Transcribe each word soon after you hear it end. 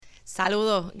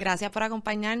Saludos, gracias por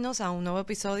acompañarnos a un nuevo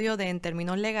episodio de En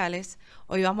Términos Legales.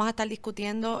 Hoy vamos a estar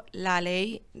discutiendo la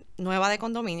ley nueva de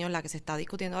condominios, la que se está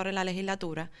discutiendo ahora en la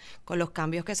legislatura, con los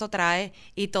cambios que eso trae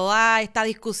y toda esta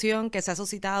discusión que se ha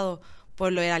suscitado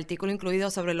por el artículo incluido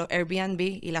sobre los Airbnb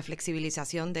y la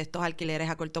flexibilización de estos alquileres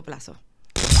a corto plazo.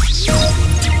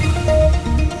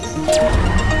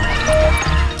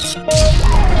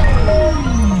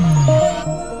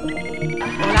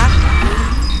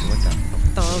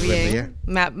 Todo bien.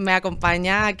 Me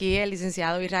acompaña aquí el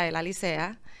licenciado Israel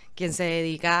Alicea, quien se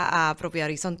dedica a propiedad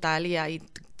horizontal y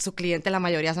sus clientes, la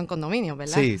mayoría son condominios,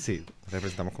 ¿verdad? Sí.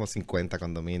 Representamos como 50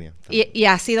 condominios. Y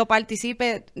ha sido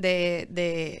partícipe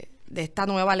de esta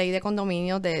nueva ley de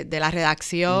condominios, de la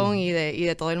redacción y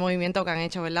de todo el movimiento que han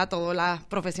hecho, ¿verdad? Todos los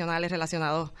profesionales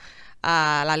relacionados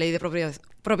a la ley de propiedad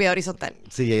horizontal.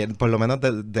 Sí, por lo menos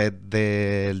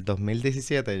desde el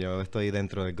 2017 yo estoy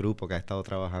dentro del grupo que ha estado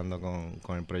trabajando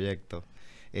con el proyecto.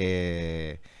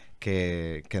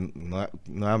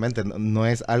 Nuevamente no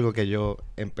es algo que yo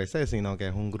empecé, sino que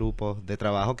es un grupo de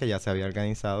trabajo que ya se había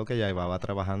organizado, que ya llevaba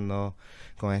trabajando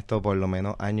con esto por lo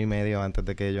menos año y medio antes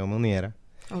de que yo me uniera.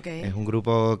 Okay. Es un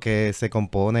grupo que se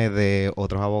compone de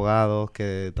otros abogados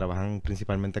que trabajan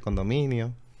principalmente en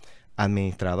condominios,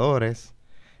 administradores,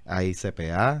 hay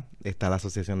CPA, está la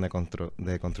Asociación de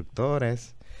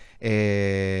Constructores,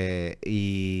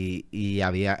 y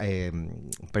había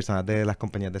personas de las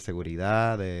compañías de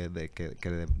seguridad que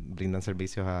le brindan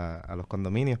servicios a los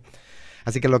condominios.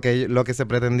 Así que lo que se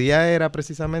pretendía era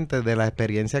precisamente de la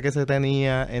experiencia que se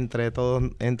tenía entre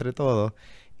todos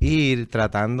ir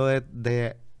tratando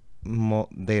de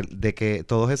que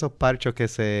todos esos parchos que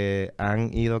se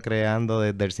han ido creando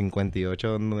desde el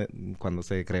 58, cuando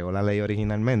se creó la ley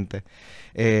originalmente,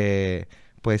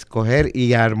 pues coger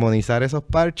y armonizar esos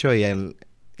parchos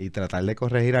y tratar de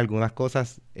corregir algunas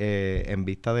cosas en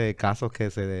vista de casos que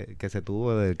se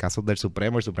tuvo, de casos del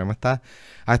Supremo. El Supremo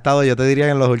ha estado, yo te diría,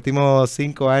 en los últimos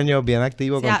 5 años bien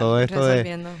activo con todo esto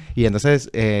y entonces,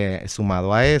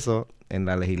 sumado a eso, en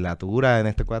la legislatura, en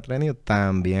este cuatrenio,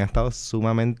 también ha estado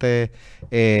sumamente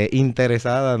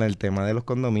interesada en el tema de los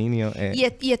condominios. Y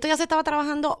esto ya se estaba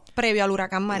trabajando previo al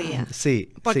huracán María.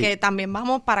 Sí. Porque también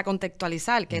vamos para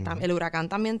contextualizar que el huracán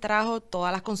también trajo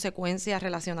todas las consecuencias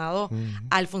relacionadas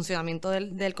al funcionamiento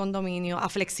del condominio, a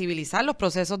flexibilizar los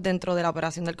procesos dentro de la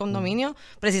operación del condominio,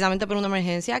 precisamente por una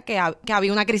emergencia que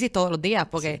había una crisis todos los días,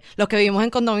 porque los que vivimos en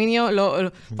condominio,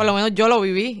 por lo menos yo lo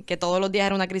viví, que todos los días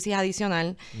era una crisis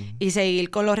adicional, y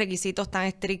seguir con los requisitos tan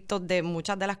estrictos de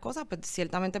muchas de las cosas, pues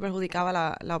ciertamente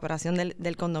perjudicaba la operación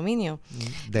del condominio.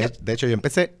 De hecho, yo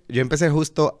empecé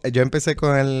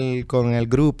con el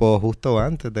grupo justo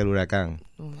antes del huracán.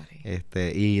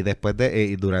 Y después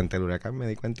y durante el huracán me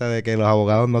di cuenta de que los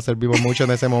abogados no servimos mucho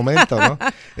en ese momento, ¿no?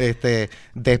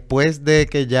 Después de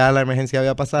que ya la emergencia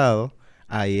había pasado,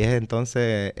 ahí es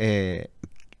entonces,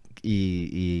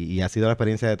 y ha sido la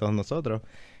experiencia de todos nosotros,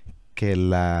 que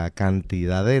la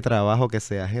cantidad de trabajo que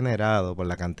se ha generado por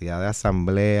la cantidad de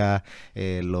asambleas,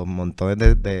 los montones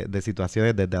de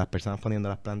situaciones, desde las personas poniendo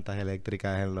las plantas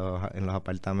eléctricas en los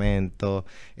apartamentos,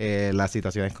 las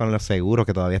situaciones con los seguros,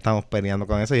 que todavía estamos peleando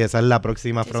con eso, y esa es la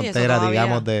próxima frontera,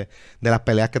 digamos, de las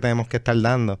peleas que tenemos que estar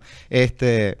dando.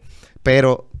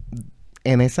 Pero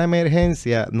en esa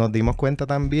emergencia nos dimos cuenta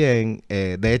también,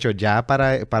 de hecho, ya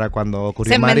para cuando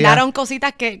ocurrió María... Se enmendaron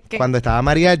cositas que... Cuando estaba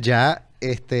María ya...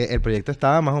 el proyecto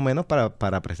estaba más o menos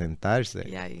para presentarse.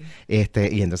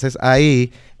 Y entonces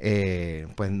ahí,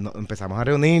 pues empezamos a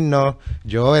reunirnos.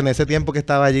 Yo en ese tiempo que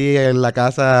estaba allí en la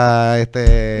casa,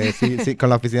 con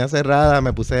la oficina cerrada,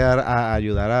 me puse a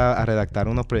ayudar a redactar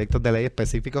unos proyectos de ley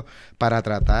específicos para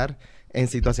tratar en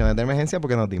situaciones de emergencia,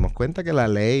 porque nos dimos cuenta que la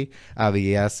ley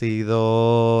había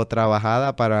sido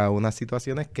trabajada para unas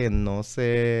situaciones que no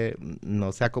se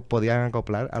podían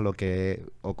acoplar a lo que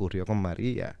ocurrió con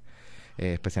María.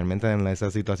 Especialmente en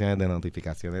esas situaciones de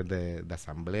notificaciones de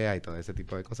asamblea y todo ese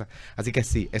tipo de cosas. Así que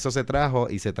sí, eso se trajo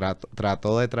y se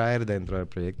trató de traer dentro del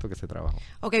proyecto que se trabajó.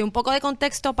 Ok, un poco de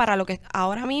contexto para lo que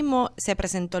ahora mismo se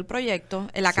presentó el proyecto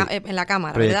en la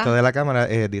Cámara, proyecto ¿verdad? De la Cámara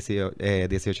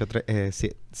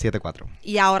 1874.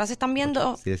 Y ahora se están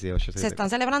viendo, 1874. Se están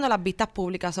celebrando las vistas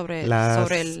públicas sobre el...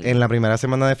 En la primera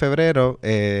semana de febrero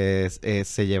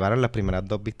se llevaron las primeras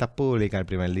 2 vistas públicas. El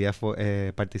primer día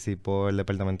participó el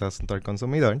Departamento de Asuntos del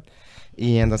Consumidor,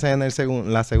 y entonces en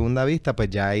la segunda vista, pues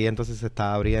ya ahí entonces se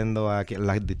está abriendo a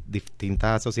las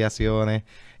distintas asociaciones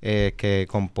que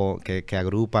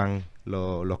agrupan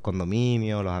los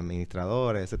condominios, los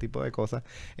administradores, ese tipo de cosas.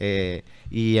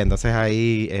 Y entonces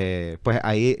ahí, pues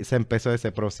ahí se empezó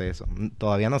ese proceso.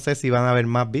 Todavía no sé si van a haber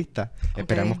más vistas. Okay.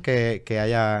 Esperemos que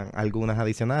haya algunas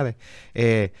adicionales.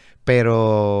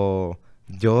 Pero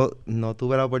yo no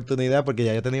tuve la oportunidad porque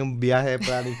ya yo tenía un viaje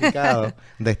planificado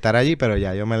de estar allí, pero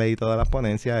ya yo me leí todas las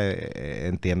ponencias.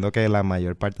 Entiendo que la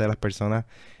mayor parte de las personas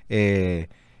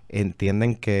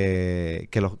entienden que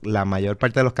la mayor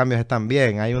parte de los cambios están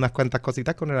bien. Hay unas cuantas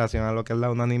cositas con relación a lo que es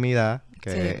la unanimidad,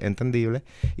 que es entendible.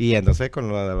 Y entonces con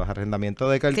lo de los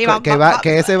arrendamientos de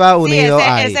que ese va unido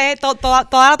ahí. Toda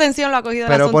la atención lo ha cogido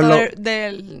el asunto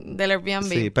del Airbnb.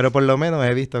 Sí, pero por lo menos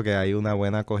he visto que hay una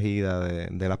buena acogida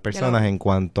de las personas en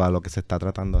cuanto a lo que se está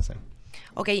tratando de hacer.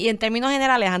 Ok, y en términos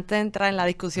generales, antes de entrar en la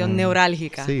discusión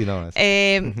neurálgica,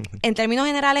 en términos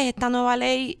generales, esta nueva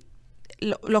ley,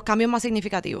 los cambios más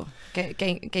significativos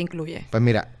que incluye. Pues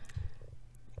mira,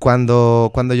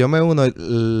 cuando yo me uno,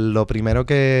 lo primero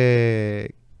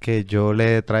que yo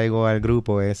le traigo al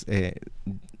grupo es...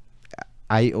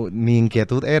 mi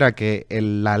inquietud era que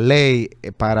la ley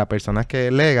para personas que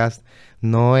legas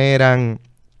no era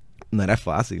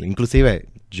fácil. Inclusive,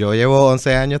 yo llevo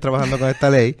 11 años trabajando con esta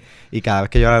ley y cada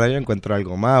vez que yo la leo encuentro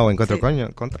algo más o encuentro,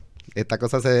 esta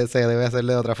cosa se debe hacer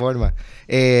de otra forma.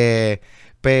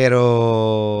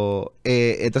 Pero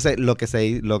entonces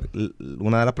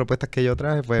una de las propuestas que yo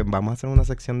traje fue vamos a hacer una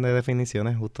sección de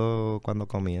definiciones justo cuando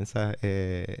comienza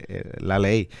la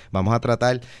ley. Vamos a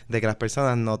tratar de que las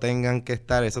personas no tengan que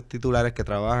estar, esos titulares que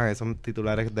trabajan, esos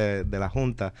titulares de la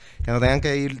Junta, que no tengan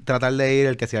que tratar de ir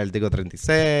el que sea el artículo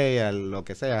 36, al lo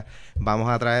que sea. Vamos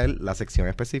a traer la sección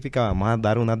específica, vamos a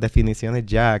dar unas definiciones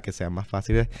ya que sean más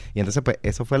fáciles. Y entonces pues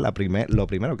eso fue lo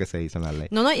primero que se hizo en la ley.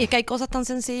 No, y es que hay cosas tan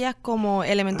sencillas como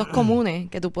elementos comunes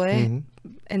que tú puedes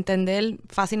entender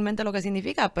fácilmente lo que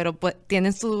significa, pero pues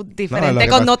tienen su diferente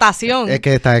connotación. Es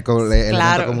que está el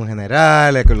elemento común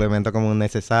general, el elemento común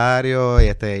necesario,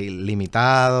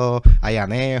 limitado, hay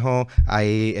anejo,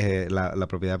 hay la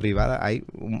propiedad privada, hay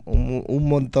un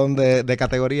montón de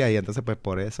categorías y entonces pues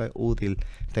por eso es útil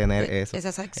tener eso.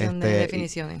 Esa sección de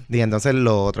definiciones. Y entonces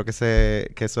lo otro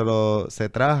que solo se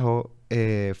trajo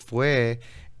fue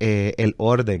el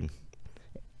orden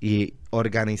y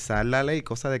organizar la ley,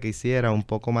 cosa de que hiciera un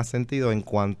poco más sentido en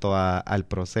cuanto al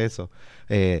proceso.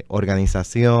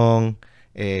 Organización,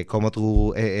 cómo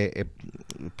tú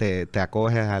te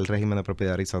acoges al régimen de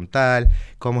propiedad horizontal,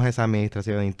 cómo es esa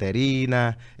administración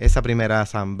interina, esa primera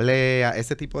asamblea,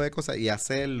 ese tipo de cosas, y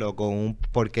hacerlo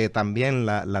porque también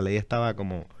la ley estaba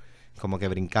como que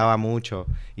brincaba mucho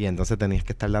y entonces tenías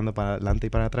que estar dando para adelante y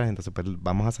para atrás. Entonces pues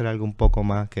vamos a hacer algo un poco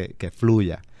más que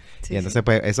fluya. Sí, y entonces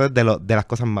pues eso es de las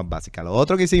cosas más básicas. Lo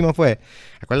otro que hicimos fue,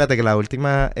 acuérdate que la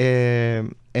última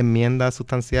enmienda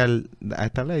sustancial a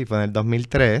esta ley fue en el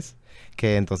 2003,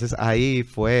 que entonces ahí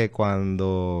fue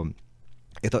cuando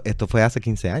esto fue hace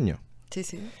 15 años. Sí,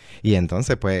 sí. Y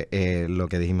entonces, pues, lo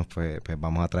que dijimos fue, pues,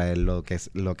 vamos a traer lo que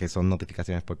son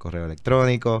notificaciones por correo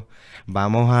electrónico.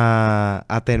 Vamos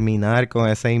a terminar con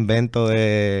ese invento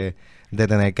de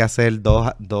tener que hacer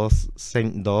dos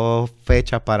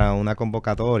fechas para una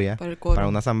convocatoria, para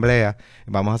una asamblea.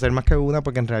 Vamos a hacer más que una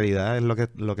porque en realidad es lo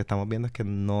que estamos viendo es que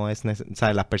no es necesario. O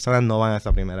sea, las personas no van a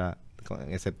esa primera,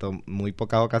 excepto muy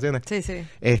pocas ocasiones. Sí, sí.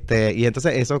 Y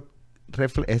entonces eso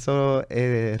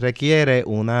requiere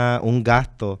un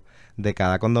gasto de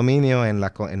cada condominio en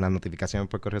las notificaciones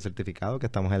por correo certificado, que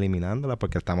estamos eliminándolas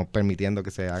porque estamos permitiendo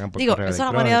que se hagan por correo electrónico. Eso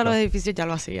la mayoría de los edificios ya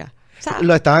lo hacía. O sea,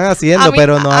 lo estaban haciendo,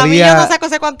 pero no había... A mí yo no sé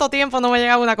hace cuánto tiempo no me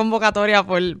llegaba una convocatoria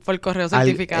por correo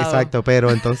certificado. Exacto,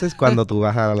 pero entonces cuando tú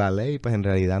vas a la ley, pues en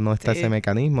realidad no está ese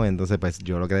mecanismo. Entonces, pues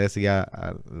yo lo que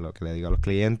lo que le digo a los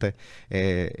clientes,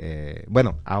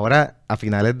 bueno, ahora a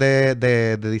finales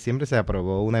de diciembre se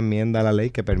aprobó una enmienda a la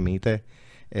ley que permite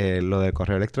lo del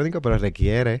correo electrónico, pero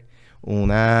requiere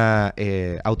una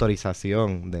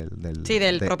autorización del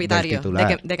propietario, del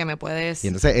titular. de que me puedes. Y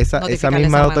entonces esa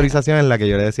misma autorización en la que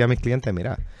yo le decía a mis clientes,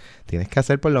 mira, tienes que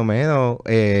hacer por lo menos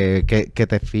que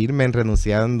te firmen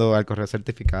renunciando al correo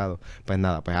certificado. Pues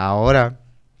nada, pues ahora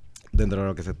dentro de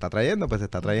lo que se está trayendo, pues se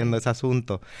está trayendo ese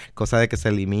asunto, cosa de que se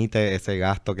limite ese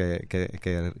gasto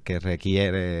que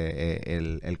requiere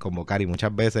el convocar. Y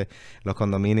muchas veces los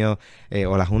condominios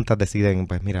o las juntas deciden,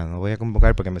 pues mira, no voy a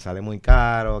convocar porque me sale muy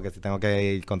caro, que si tengo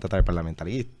que ir a contratar al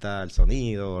parlamentarista, al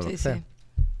sonido, o lo que sea,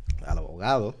 al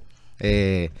abogado.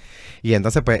 Y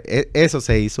entonces, pues, eso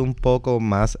se hizo un poco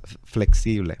más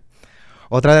flexible.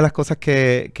 Otra de las cosas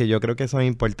que yo creo que son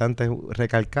importantes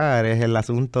recalcar es el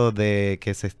asunto de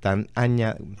que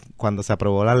cuando se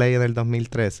aprobó la ley en el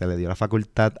 2003, se le dio la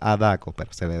facultad a DACO,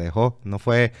 pero se le dejó, no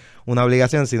fue una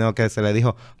obligación, sino que se le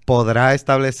dijo, podrá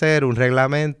establecer un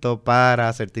reglamento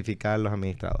para certificar los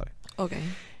administradores. Okay.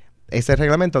 Ese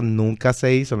reglamento nunca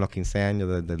se hizo en los 15 años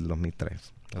desde el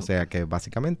 2003. O sea que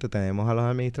básicamente tenemos a los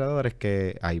administradores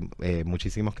que hay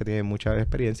muchísimos que tienen mucha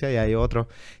experiencia y hay otros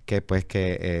que pues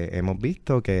que hemos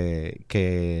visto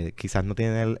que quizás no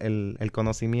tienen el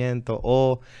conocimiento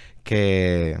o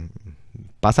que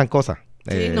pasan cosas.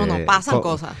 Sí, pasan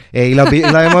cosas. Y lo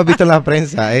hemos visto en la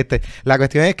prensa. La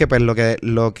cuestión es que pues lo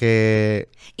que...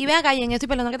 Y ve acá, y en esto, y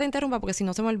perdona que te interrumpa porque si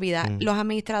no se me olvida, ¿los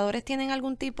administradores tienen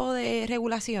algún tipo de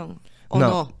regulación o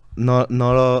no? No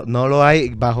lo hay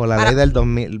bajo la ley del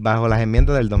 2000, bajo las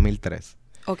enmiendas del 2003.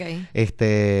 Ok.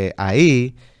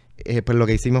 Ahí, pues lo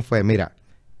que hicimos fue, mira,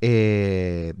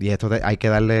 y esto hay que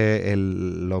darle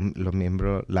los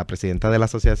miembros, la presidenta de la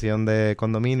asociación de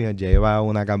condominios lleva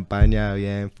una campaña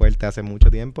bien fuerte hace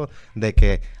mucho tiempo de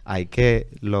que hay que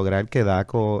lograr que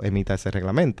DACO emita ese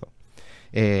reglamento.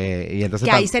 Y entonces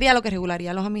que ahí sería lo que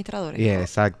regularía a los administradores.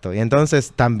 Exacto. Y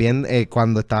entonces también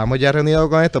cuando estábamos ya reunidos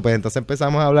con esto, pues entonces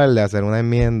empezamos a hablar de hacer una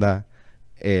enmienda,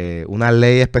 una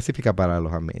ley específica para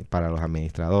los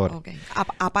administradores. Okay.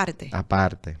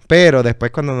 Aparte. Pero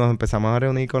después cuando nos empezamos a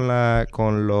reunir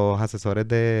con los asesores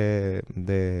de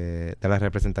la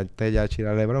representante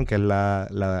Yachira Lebrón, que es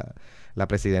la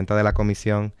presidenta de la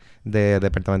Comisión de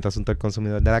Departamento de Asuntos del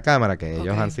Consumidor de la Cámara, que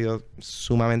ellos han sido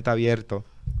sumamente abiertos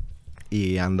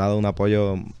y han dado un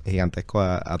apoyo gigantesco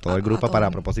a todo el grupo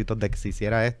para propósitos de que se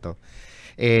hiciera esto.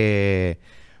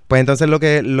 Pues entonces lo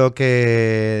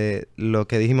que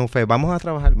dijimos fue, vamos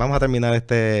a terminar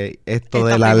esto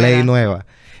de la ley nueva.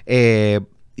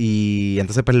 Y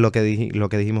entonces pues lo que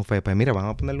dijimos fue, pues mira,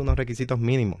 vamos a ponerle unos requisitos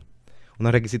mínimos,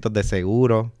 unos requisitos de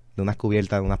seguro, de unas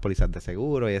cubiertas, de unas pólizas de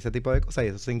seguro y ese tipo de cosas, y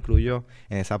eso se incluyó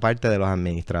en esa parte de los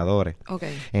administradores.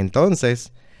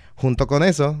 Entonces, junto con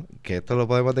eso, que esto lo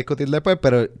podemos discutir después,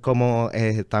 pero como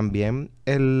también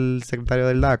el secretario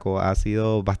del DACO ha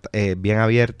sido bien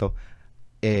abierto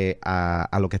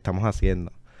a lo que estamos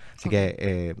haciendo. Así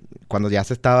que cuando ya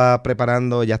se estaba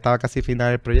preparando, ya estaba casi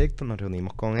final el proyecto, nos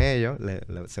reunimos con ellos,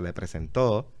 se le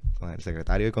presentó con el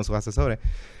secretario y con sus asesores,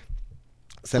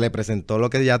 se le presentó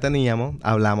lo que ya teníamos,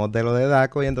 hablamos de lo de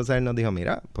DACO y entonces él nos dijo,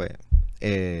 mira, pues...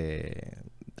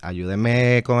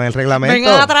 ayúdenme con el reglamento.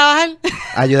 Vengan a trabajar.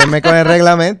 Ayúdenme con el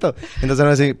reglamento. Entonces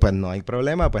nos decimos, pues no hay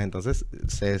problema. Pues entonces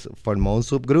se formó un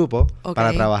subgrupo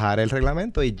para trabajar el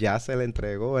reglamento y ya se le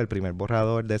entregó el primer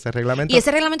borrador de ese reglamento. ¿Y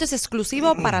ese reglamento es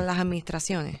exclusivo para las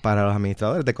administraciones? Para los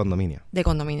administradores de condominio. De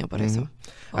condominio, por eso.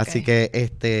 Así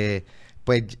que,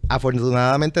 pues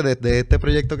afortunadamente desde este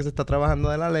proyecto que se está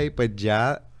trabajando de la ley, pues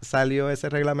ya salió ese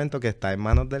reglamento que está en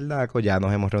manos del DACO, ya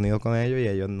nos hemos reunido con ellos y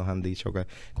ellos nos han dicho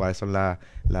cuáles son las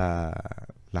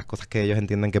cosas que ellos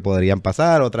entienden que podrían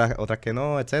pasar, otras que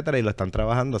no, etcétera, y lo están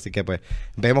trabajando, así que pues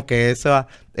vemos que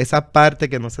esa parte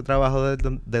que no se trabajó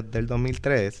desde el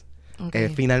 2003,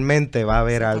 finalmente va a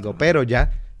haber algo, pero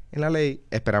ya en la ley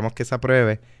esperamos que se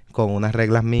apruebe con unas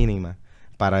reglas mínimas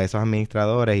para esos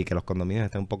administradores y que los condominios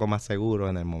estén un poco más seguros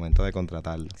en el momento de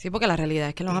contratarlos. Sí, porque la realidad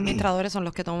es que los administradores son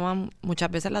los que toman muchas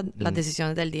veces las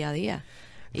decisiones del día a día.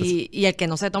 Entonces, y el que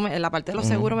no se tome, la parte de los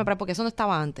seguros, me parece, porque eso no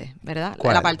estaba antes, ¿verdad?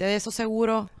 ¿Cuál? La parte de esos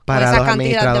seguros, para esa los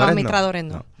cantidad de los administradores,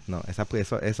 no. No,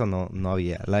 eso no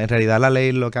había. En realidad la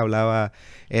ley lo que hablaba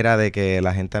era de que el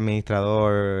agente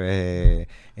administrador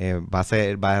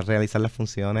va a realizar las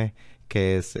funciones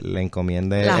que le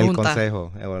encomiende el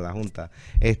consejo o la junta,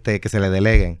 que se le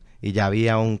deleguen. Y ya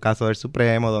había un caso del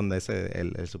Supremo donde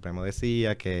el Supremo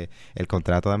decía que el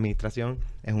contrato de administración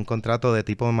es un contrato de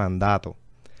tipo mandato.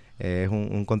 Es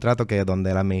un contrato que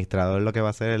donde el administrador lo que va a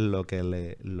hacer es lo que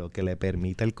le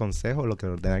permite el consejo, lo que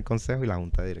le ordena el consejo y la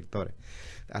junta de directores.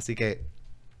 Así que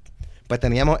pues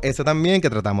teníamos eso también que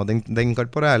tratamos de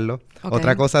incorporarlo.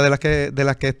 Otra cosa de las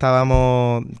que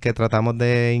tratamos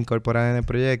de incorporar en el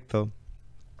proyecto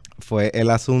fue el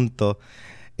asunto,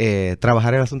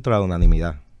 trabajar el asunto de la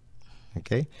unanimidad.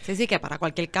 Sí, que para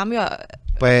cualquier cambio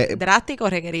drástico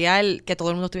requería que todo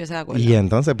el mundo estuviese de acuerdo. Y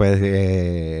entonces, pues,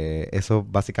 eso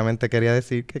básicamente quería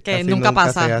decir que casi nunca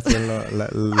pasa. Se hacen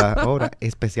las obras,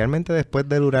 especialmente después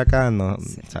del huracán, ¿no?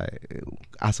 Sí. O sea,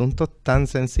 asuntos tan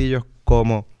sencillos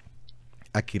como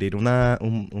adquirir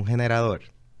un generador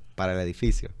para el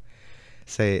edificio.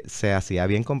 Se hacía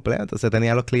bien complejo. Entonces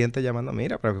tenía a los clientes llamando,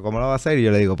 mira, pero ¿cómo lo va a hacer? Y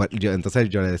yo le digo, entonces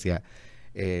yo le decía,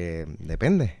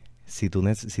 depende. Si tú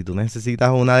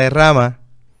necesitas una derrama,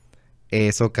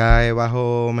 eso cae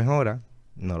bajo mejora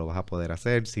no lo vas a poder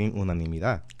hacer sin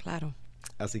unanimidad. Claro.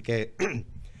 Así que,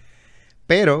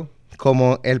 pero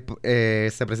como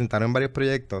se presentaron varios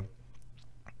proyectos,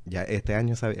 ya este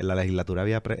año la legislatura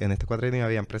en este cuatrienio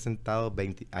habían presentado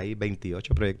hay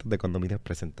 28 proyectos de condominios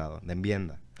presentados, de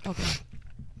enmienda. Okay.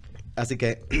 Así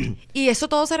que... ¿Y eso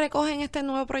todo se recoge en este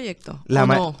nuevo proyecto?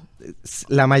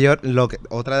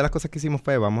 Otra de las cosas que hicimos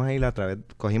fue, vamos a ir a través,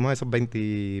 cogimos esos 20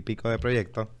 y pico de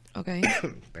proyectos. Ok.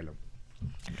 Perdón.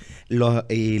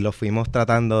 Los fuimos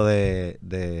tratando de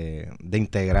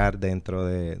integrar dentro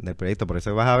del proyecto. Por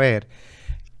eso vas a ver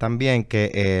también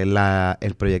que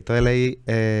el proyecto de ley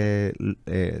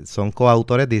son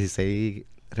coautores 16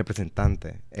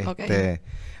 representantes.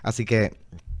 Así que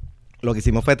lo que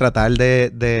hicimos fue tratar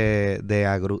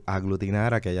de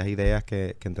aglutinar aquellas ideas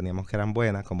que entendíamos que eran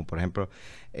buenas, como por ejemplo,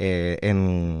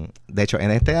 de hecho,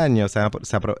 en este año,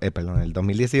 en el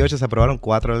 2018 se aprobaron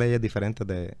 4 leyes diferentes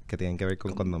que tienen que ver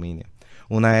con condominio.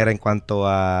 Una era en cuanto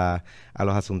a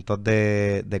los asuntos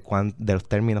de los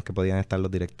términos que podían estar los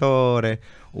directores.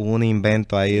 Hubo un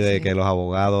invento ahí de que los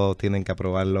abogados tienen que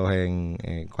aprobarlos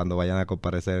cuando vayan a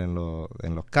comparecer en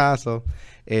los casos.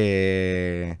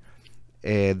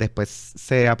 Después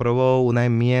se aprobó una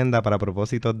enmienda para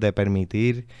propósitos de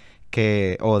permitir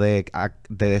de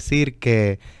decir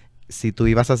que si tú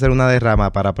ibas a hacer una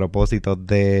derrama para propósitos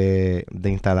de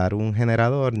instalar un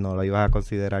generador, no lo ibas a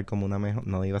considerar como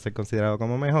no iba a ser considerado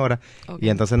como mejora, y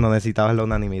entonces no necesitabas la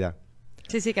unanimidad.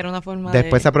 Sí, que era una forma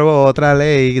Después se aprobó otra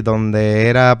ley donde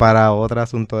era para otro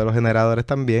asunto de los generadores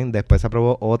también. Después se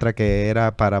aprobó otra que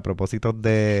era para propósitos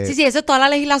de... Sí, eso es toda la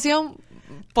legislación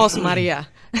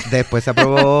post-María. Después se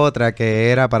aprobó otra que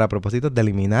era para propósitos de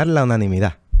eliminar la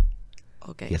unanimidad.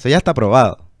 Y eso ya está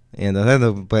aprobado. Y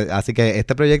entonces, pues, así que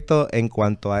este proyecto, en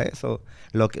cuanto a eso,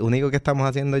 lo único que estamos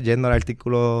haciendo es yendo al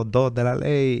artículo 2 de la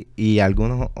ley y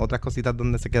algunas otras cositas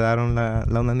donde se quedaron la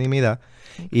unanimidad.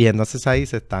 Y entonces ahí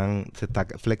se está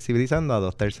flexibilizando a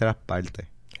 2/3 partes.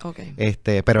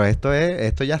 Pero esto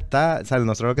ya está, o sea,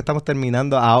 nosotros lo que estamos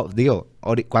terminando,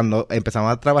 cuando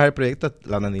empezamos a trabajar el proyecto,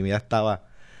 la unanimidad estaba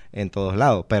en todos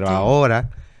lados, pero ahora,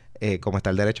 como está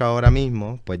el derecho ahora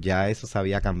mismo, pues ya eso se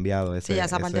había cambiado. Ya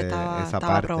esa parte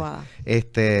estaba aprobada.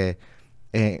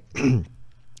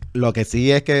 Lo que sí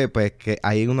es que, pues, que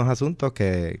hay unos asuntos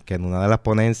que en una de las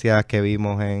ponencias que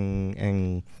vimos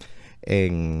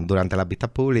durante las vistas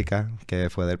públicas, que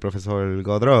fue del profesor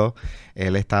Godreau,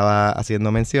 él estaba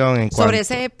haciendo mención ¿Sobre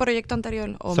ese proyecto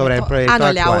anterior? Sobre el proyecto no,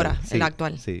 el de actual, ahora, sí, el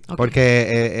actual. Sí,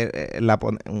 porque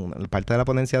parte de la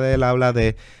ponencia de él habla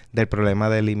del problema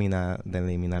de eliminar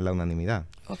la unanimidad.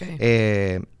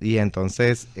 Y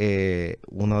entonces,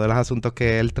 uno de los asuntos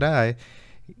que él trae,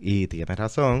 y tiene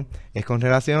razón, es con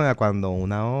relación a cuando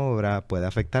una obra puede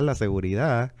afectar la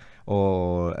seguridad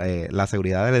o la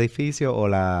seguridad del edificio o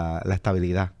la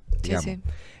estabilidad, digamos.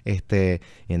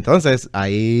 Y entonces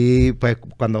ahí, pues,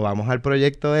 cuando vamos al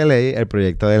proyecto de ley, el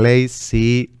proyecto de ley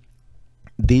sí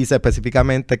dice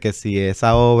específicamente que si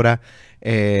esa obra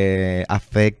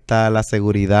afecta la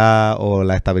seguridad o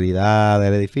la estabilidad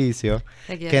del edificio,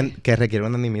 que requiere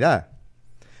unanimidad.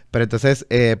 Pero entonces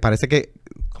parece que,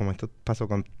 como esto pasó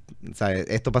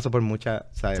esto pasó por muchas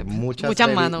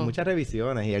manos, muchas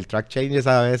revisiones, y el track changes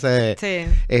a veces,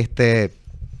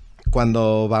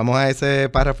 cuando vamos a ese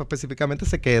párrafo específicamente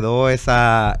se quedó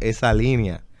esa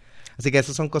línea. Así que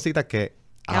esas son cositas que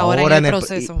ahora en el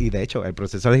proceso. Y de hecho, el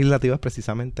proceso legislativo es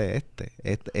precisamente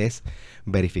es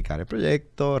verificar el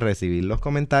proyecto, recibir los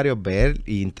comentarios, ver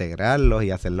e integrarlos y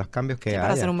hacer los cambios que haya.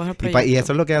 Para hacer un mejor proyecto. Y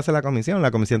eso es lo que hace la comisión.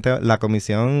 La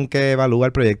comisión que evalúa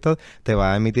el proyecto te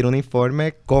va a emitir un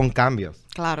informe con cambios.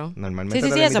 Claro. Normalmente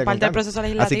sí, eso es parte del proceso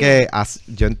legislativo. Así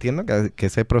que yo entiendo que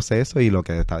ese proceso y lo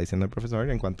que estaba diciendo el profesor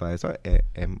en cuanto a eso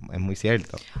es muy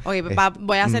cierto. Oye,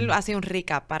 voy a hacer así un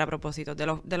recap para propósito.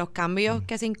 De los cambios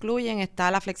que se incluyen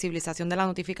está la flexibilización de la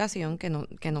notificación, que no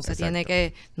se tiene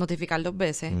que notificar 2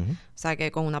 veces, o sea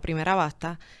que con una primera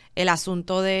basta. El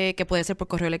asunto de que puede ser por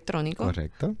correo electrónico,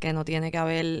 correcto, que no tiene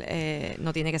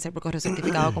que ser por correo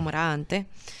certificado como era antes.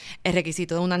 El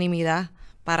requisito de unanimidad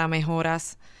para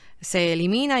mejoras se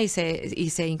elimina y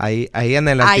se ahí en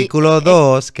el artículo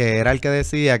 2, que era el que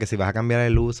decía que si vas a cambiar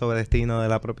el uso o destino de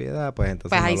la propiedad, pues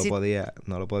entonces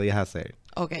no lo podías hacer.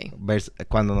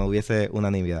 Cuando no hubiese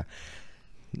unanimidad.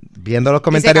 Viendo los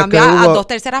comentarios que hubo, a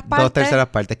 2/3 partes. 2/3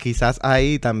 partes. Quizás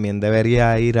ahí también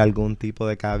debería ir algún tipo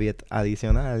de caveat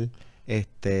adicional.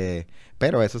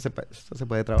 Pero eso se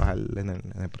puede trabajar en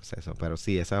el proceso. Pero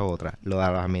sí, esa es otra. Lo de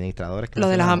los administradores. Lo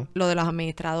de los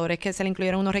administradores, que se le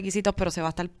incluyeron unos requisitos, pero se va a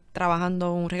estar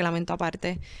trabajando un reglamento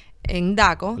aparte en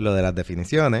DACO. Lo de las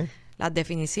definiciones. las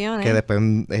definiciones. Que después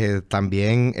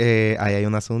también ahí hay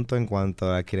un asunto en cuanto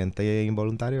al adquirente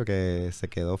involuntario que se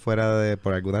quedó por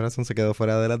alguna razón se quedó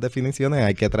fuera de las definiciones.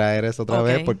 Hay que traer eso otra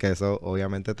vez porque eso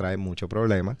obviamente trae mucho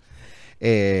problema.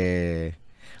 Eso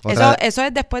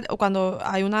es después, cuando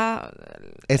hay una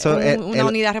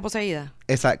unidad reposeída.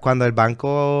 Cuando el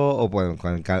banco, o bueno,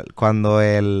 cuando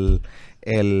el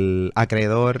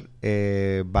acreedor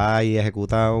va y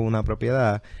ejecuta una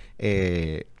propiedad,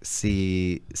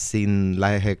 si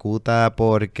la ejecuta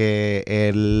porque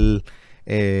él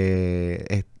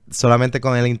solamente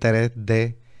con el interés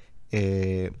de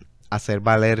hacer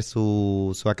valer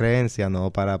su acreencia,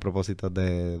 no para propósitos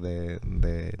de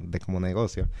como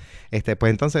negocio, pues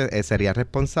entonces sería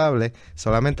responsable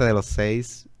solamente de los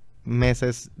 6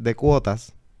 meses de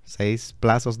cuotas, 6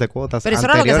 plazos de cuotas. Pero eso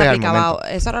era lo que se aplicaba,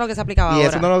 eso era lo que se aplicaba y ahora.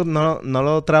 eso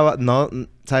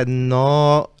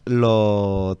no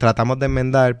lo tratamos de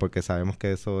enmendar porque sabemos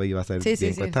que eso iba a ser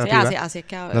bien cuesta arriba. Así es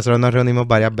que nosotros nos reunimos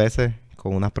varias veces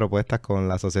con unas propuestas con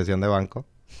la Asociación de Bancos.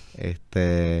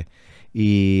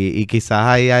 Y quizás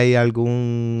ahí hay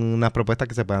algunas propuestas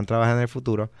que se puedan trabajar en el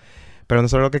futuro. Pero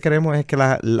nosotros lo que queremos es que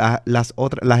las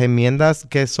enmiendas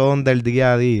que son del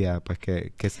día a día, pues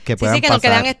que puedan que pasar. no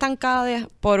quedan estancadas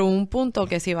por un punto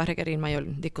que sí va a requerir mayor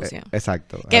discusión.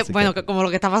 Exacto. Que como lo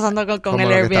que está pasando con el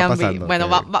Airbnb. Bueno,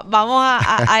 vamos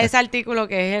a ese artículo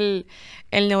que es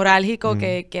el neurálgico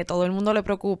que todo el mundo le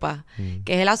preocupa,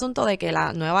 que es el asunto de que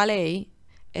la nueva ley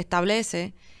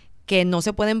establece que no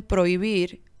se pueden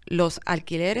prohibir los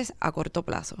alquileres a corto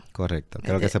plazo. Correcto,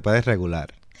 que lo que se puede es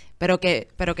regular. Pero que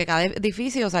cada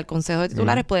edificio, o sea, el Consejo de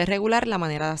Titulares puede regular la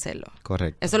manera de hacerlo.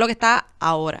 Correcto. Eso es lo que está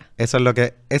ahora. Eso es lo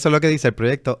que dice el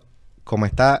proyecto como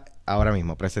está ahora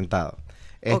mismo presentado.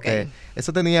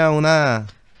 Eso tenía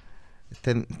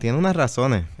tiene unas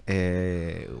razones.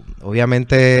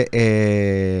 Obviamente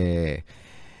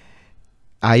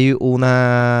hay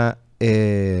una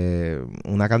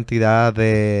cantidad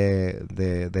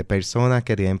de personas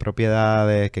que tienen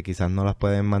propiedades que quizás no las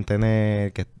pueden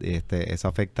mantener, que eso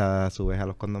afecta a su vez a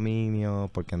los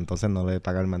condominios, porque entonces no le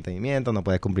pagan el mantenimiento, no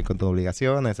puedes cumplir con tus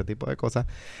obligaciones, ese tipo de cosas.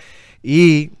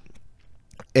 Y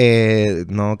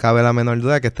no cabe la menor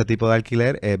duda que este tipo de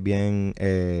alquiler es bien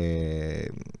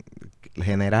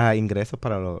genera ingresos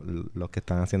para los que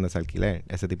están haciendo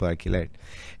ese tipo de alquiler.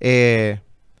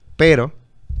 Pero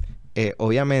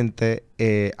obviamente,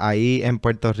 ahí en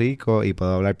Puerto Rico, y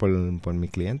puedo hablar por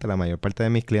mis clientes, la mayor parte de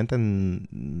mis clientes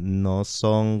no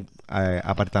son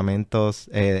apartamentos,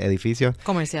 edificios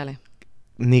comerciales.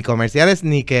 Ni comerciales,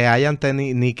 ni que hayan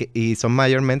tenido, y son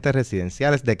mayormente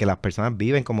residenciales, de que las personas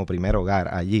viven como primer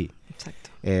hogar allí. Exacto.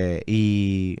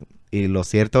 Y lo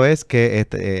cierto es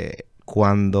que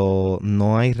cuando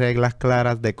no hay reglas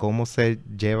claras de cómo se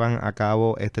llevan a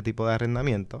cabo este tipo de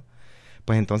arrendamiento,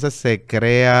 pues entonces se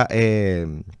crea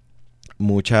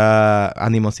mucha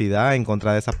animosidad en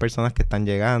contra de esas personas que están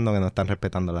llegando, que no están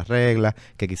respetando las reglas,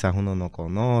 que quizás uno no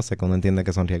conoce, que uno entiende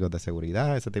que son riesgos de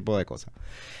seguridad, ese tipo de cosas.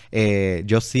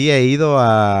 Yo sí he ido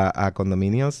a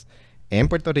condominios en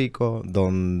Puerto Rico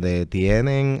donde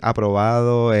tienen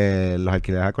aprobado los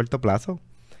alquileres a corto plazo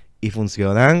y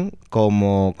funcionan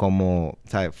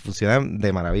 ¿sabes? Funcionan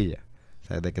de maravilla. O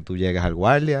sea, de que tú llegas al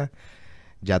guardia,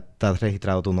 ya está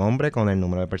registrado tu nombre con el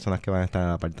número de personas que van a estar en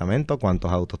el apartamento,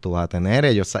 cuántos autos tú vas a tener.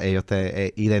 Ellos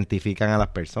te identifican a las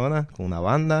personas con una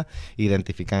banda,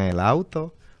 identifican el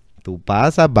auto, tú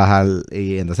pasas,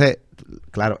 y entonces,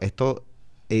 claro, esto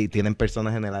y tienen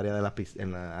personas en el área de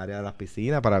en la área de las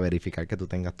piscinas para verificar que tú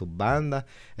tengas tus bandas,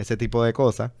 ese tipo de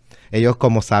cosas. Ellos,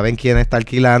 como saben quién está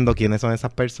alquilando, quiénes son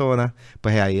esas personas,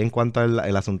 pues ahí en cuanto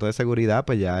al asunto de seguridad,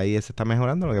 pues ya ahí se está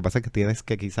mejorando. Lo que pasa es que tienes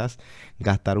que quizás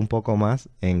gastar un poco más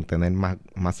en tener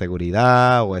más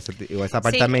seguridad o esa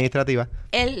parte administrativa.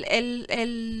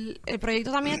 El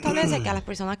proyecto también establece que a las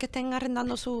personas que estén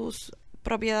arrendando sus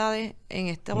propiedades en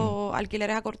estos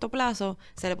alquileres a corto plazo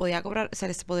se les podría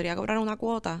cobrar una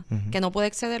cuota que no puede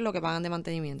exceder lo que pagan de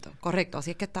mantenimiento. Correcto, así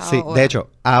es que está ahora. De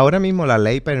hecho, ahora mismo la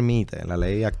ley permite, la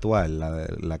ley actual,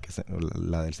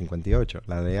 la del 58,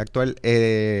 la ley actual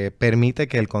permite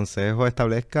que el consejo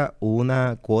establezca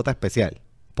una cuota especial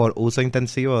por uso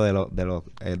intensivo de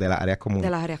las áreas comunes. De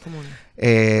las áreas comunes.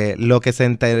 Lo que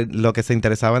se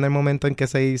interesaba en el momento en que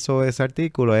se hizo ese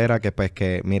artículo era que, pues,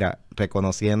 mira,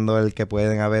 reconociendo el que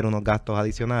pueden haber unos gastos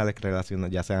adicionales,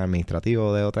 ya sean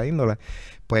administrativos o de otra índole,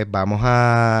 pues vamos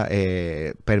a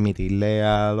permitirle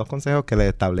a los consejos que le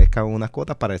establezcan unas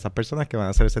cuotas para esas personas que van a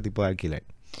hacer ese tipo de alquiler.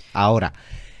 Ahora,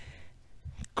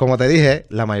 como te dije,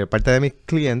 la mayor parte de mis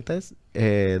clientes,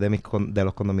 de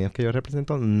los condominios que yo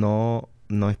represento, no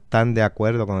están de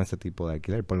acuerdo con ese tipo de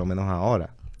alquiler, por lo menos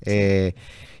ahora.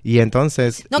 Y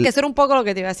entonces... No, que eso era un poco lo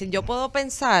que te iba a decir. Yo puedo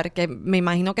pensar que me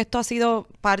imagino que esto ha sido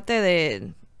parte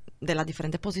de las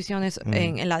diferentes posiciones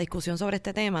en la discusión sobre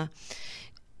este tema.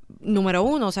 Número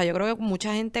uno, o sea, yo creo que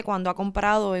mucha gente cuando ha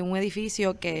comprado en un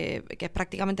edificio que es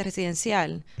prácticamente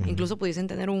residencial, incluso pudiesen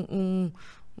tener un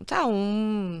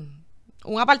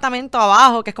apartamento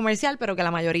abajo que es comercial, pero que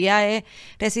la mayoría es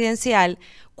residencial,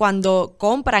 cuando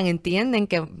compran entienden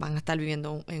que van a estar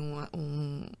viviendo en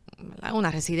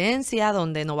una residencia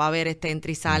donde no va a haber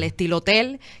entrizal estilo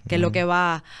hotel, que es lo que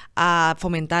va a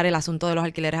fomentar el asunto de los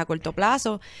alquileres a corto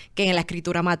plazo, que en la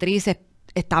escritura matriz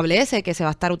establece que se va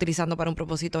a estar utilizando para un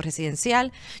propósito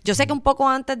residencial. Yo sé que un poco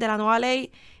antes de la nueva ley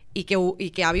y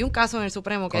que había un caso en el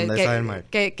Supremo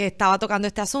que estaba tocando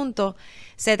este asunto,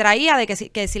 se traía de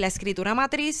que si la escritura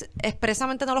matriz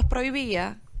expresamente no los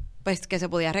prohibía, pues que se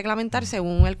podía reglamentar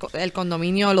según el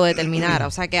condominio lo determinara.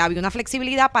 O sea, que había una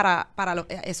flexibilidad para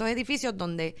esos edificios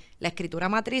donde la escritura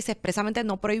matriz expresamente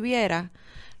no prohibiera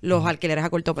los alquileres a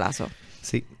corto plazo.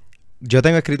 Sí. Yo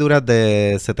tengo escrituras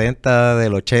de 70,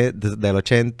 del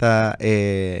 80,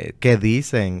 que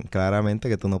dicen claramente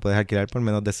que tú no puedes alquilar por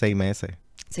menos de 6 meses.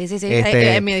 Sí.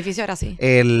 En mi edificio era así.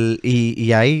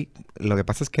 Y ahí, lo que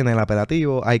pasa es que en el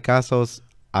apelativo hay casos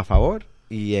a favor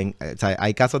y o sea,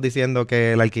 hay casos diciendo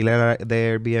que el alquiler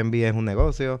de Airbnb es un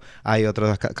negocio, hay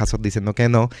otros casos diciendo que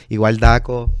no. Igual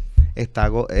DACO está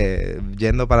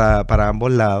yendo para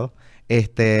ambos lados.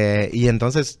 Y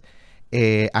entonces...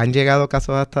 han llegado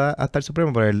casos hasta el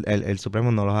Supremo, pero el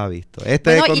Supremo no los ha visto.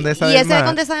 Ese de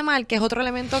Condesa de Mar, que es otro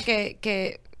elemento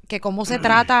que cómo se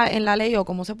trata en la ley o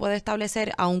cómo se puede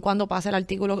establecer, aun cuando pase el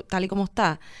artículo tal y como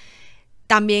está,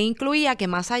 también incluía que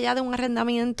más allá de un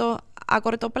arrendamiento a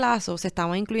corto plazo, se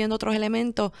estaban incluyendo otros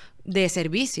elementos de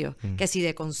servicio, que si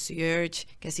de concierge,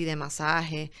 que si de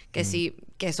masaje, que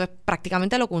eso es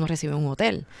prácticamente lo que uno recibe en un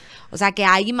hotel. O sea, que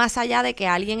hay más allá de que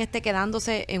alguien esté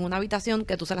quedándose en una habitación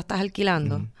que tú se la estás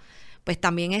alquilando, pues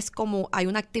también es como hay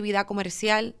una actividad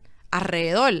comercial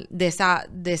alrededor de esa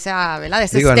 ¿verdad? De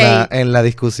ese stay. En la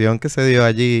discusión que se dio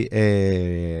allí,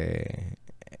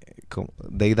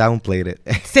 they downplayed it.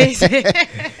 Sí.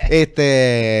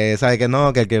 Sabe que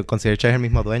no, que el concierge es el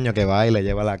mismo dueño que va y le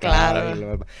lleva la cara.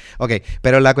 Claro. Ok,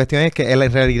 pero la cuestión es que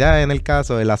en realidad en el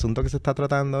caso, el asunto que se está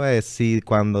tratando es si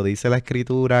cuando dice la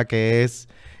escritura que es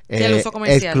el uso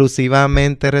comercial,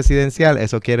 exclusivamente residencial,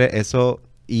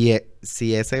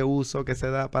 si ese uso que se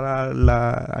da para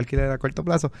la alquiler a corto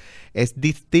plazo es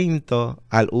distinto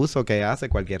al uso que hace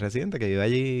cualquier residente que vive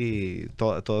allí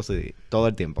todo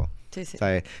el tiempo. Sí.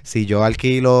 ¿Sabes? Si yo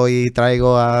alquilo y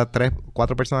traigo a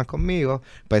 4 personas conmigo,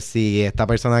 pues si esta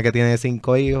persona que tiene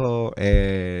 5 hijos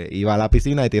iba a la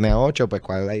piscina y tiene 8, pues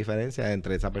 ¿cuál es la diferencia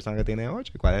entre esa persona que tiene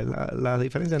 8 y cuál es la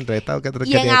diferencia entre esta que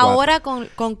tiene 4? Ahora con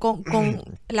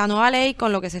la nueva ley,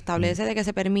 con lo que se establece de que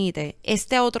se permite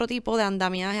otro tipo de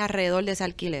andamiaje alrededor de ese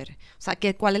alquiler. O sea,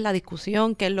 ¿cuál es la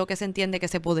discusión? ¿Qué es lo que se entiende que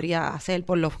se podría hacer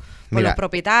por los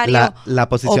propietarios?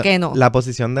 ¿O qué no? La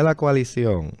posición de la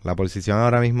coalición,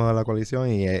 ahora mismo de la coalición,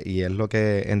 y es lo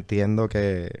que entiendo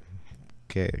que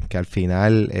al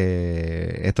final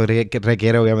esto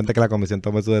requiere obviamente que la comisión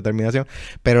tome su determinación,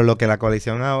 pero lo que la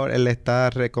coalición ahora le está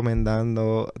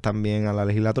recomendando también a la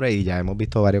legislatura, y ya hemos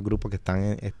visto varios grupos que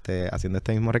están haciendo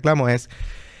este mismo reclamo, es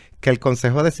que el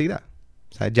Consejo decida.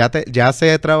 O sea, ya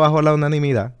se trabajó la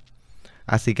unanimidad,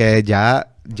 así que ya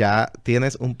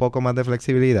tienes un poco más de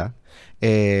flexibilidad,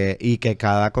 y que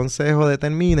cada consejo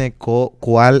determine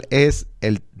cuál es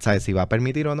 ¿sabes? Si va a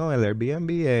permitir o no el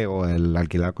Airbnb o el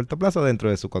alquiler a corto plazo dentro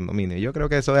de su condominio. Yo creo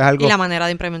que eso es algo... Y la manera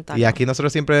de implementarlo. Y aquí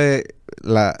nosotros y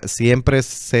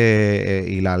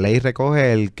la ley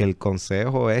recoge que el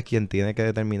consejo es quien tiene que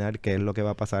determinar qué es lo que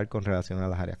va a pasar con relación a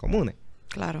las áreas comunes.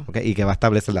 Claro. ¿Okay? Y que va a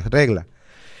establecer las reglas.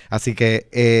 Así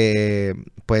que,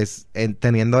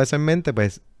 teniendo eso en mente,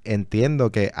 pues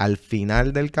entiendo que al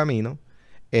final del camino,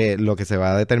 lo que se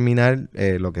va a determinar,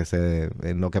 lo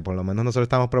que por lo menos nosotros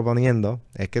estamos proponiendo,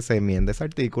 es que se enmiende ese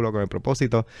artículo con el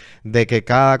propósito de que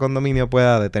cada condominio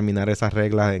pueda determinar esas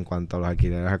reglas en cuanto a los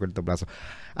alquileres a corto plazo.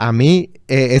 A mí,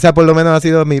 esa por lo menos ha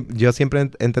sido yo siempre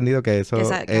he entendido que eso,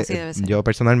 que así debe ser. Yo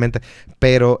personalmente,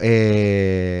 pero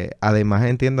además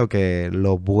entiendo que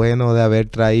lo bueno de haber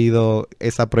traído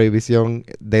esa prohibición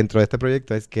dentro de este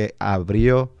proyecto es que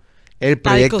abrió el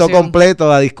proyecto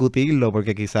completo a discutirlo,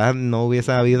 porque quizás no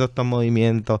hubiese habido estos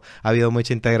movimientos, ha habido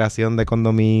mucha integración de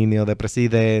condominios, de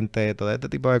presidentes, todo este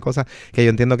tipo de cosas, que yo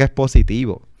entiendo que es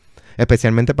positivo.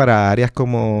 especialmente para áreas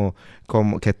como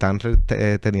que están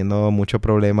teniendo mucho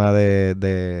problema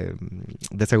de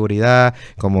seguridad,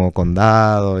 como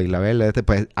Condado y La Verde,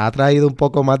 pues ha traído un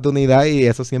poco más de unidad y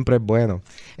eso siempre es bueno.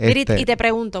 Mira, y te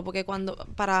pregunto, porque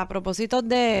para propósitos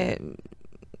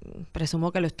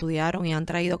presumo que lo estudiaron y han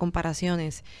traído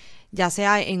comparaciones, ya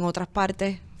sea en otras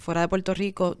partes fuera de Puerto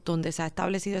Rico, donde se ha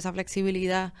establecido esa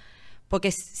flexibilidad,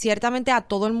 porque ciertamente a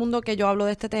todo el mundo que yo hablo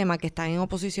de este tema, que está en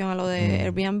oposición a lo de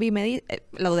Airbnb,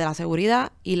 lo de la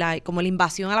seguridad y como la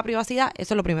invasión a la privacidad,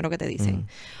 eso es lo primero que te dicen.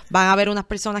 Van a haber unas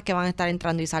personas que van a estar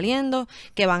entrando y saliendo,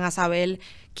 que van a saber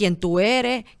quién tú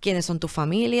eres, quiénes son tus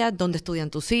familias, dónde estudian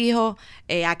tus hijos,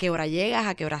 a qué hora llegas,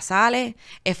 a qué hora sales.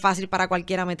 Es fácil para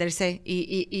cualquiera meterse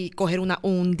y coger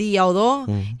un día o dos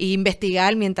e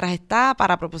investigar mientras está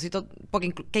para propósito,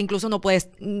 porque que incluso no puedes,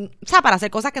 o sea, para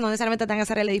hacer cosas que no necesariamente tengan que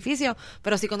hacer el edificio,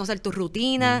 pero sí conocer tu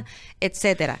rutina,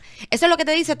 etcétera. Eso es lo que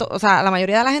te dice, o sea, la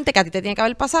mayoría de la gente que a ti te tiene que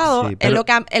haber pasado, sí, pero,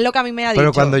 es lo que a mí me ha dicho.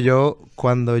 Pero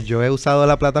cuando yo he usado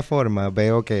la plataforma,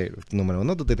 veo que, número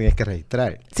uno, tú te tienes que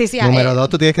registrar. Sí, sí. Número dos,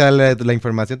 tú tienes que darle la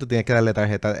información, tú tienes que darle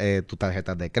tu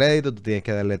tarjeta de crédito, tú tienes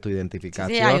que darle tu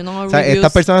identificación. Sí, hay unos reviews. O sea,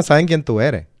 estas personas saben quién tú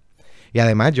eres. Y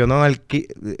además,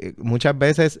 muchas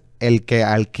veces el que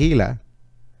alquila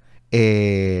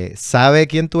sabe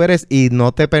quién tú eres y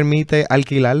no te permite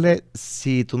alquilarle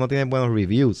si tú no tienes buenos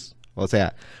reviews. O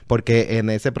sea, porque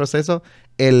en ese proceso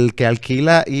el que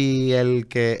alquila y el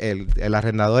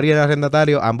arrendador y el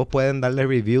arrendatario, ambos pueden darle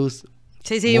reviews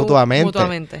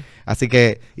mutuamente. Así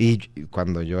que, y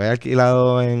cuando yo he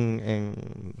alquilado en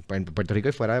Puerto Rico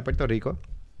y fuera de Puerto Rico,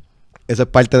 eso es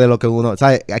parte de lo que uno,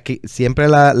 ¿sabes? Aquí siempre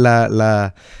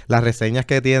las reseñas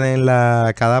que tienen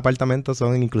cada apartamento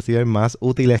son inclusive más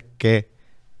útiles que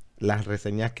las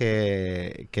reseñas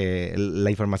que la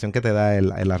información que te da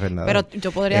el arrendador. Pero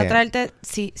yo podría traerte,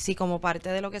 si como parte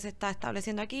de lo que se está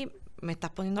estableciendo aquí, me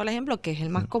estás poniendo el ejemplo, que es el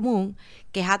más común,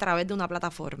 que es a través de una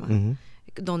plataforma,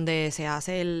 donde se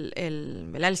hace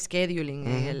el scheduling,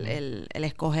 el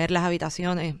escoger las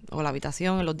habitaciones o la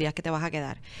habitación en los días que te vas a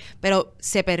quedar. Pero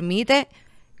se permite,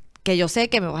 que yo sé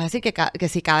que me vas a decir que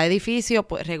si cada edificio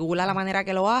pues regula la manera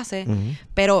que lo hace,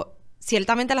 pero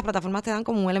ciertamente las plataformas te dan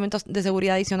como un elemento de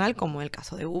seguridad adicional, como el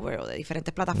caso de Uber o de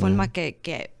diferentes plataformas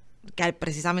que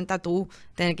precisamente a tú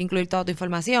tener que incluir toda tu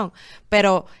información.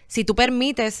 Pero si tú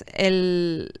permites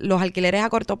los alquileres a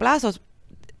corto plazo,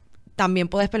 también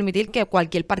puedes permitir que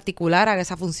cualquier particular haga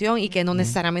esa función y que no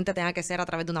necesariamente tenga que ser a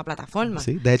través de una plataforma.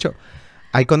 Sí, de hecho,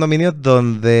 hay condominios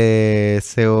donde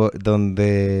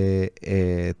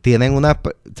tienen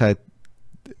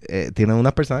tienen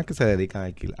unas personas que se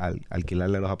dedican a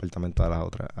alquilarle los apartamentos a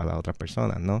las otras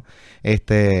personas, ¿no?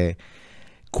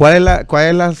 ¿Cuál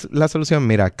es la solución?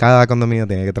 Mira, cada condominio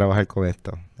tiene que trabajar con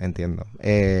esto, entiendo.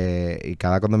 Y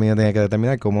cada condominio tiene que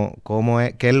determinar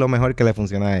qué es lo mejor que le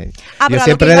funciona a él. Pero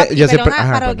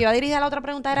lo que iba a dirigir a la otra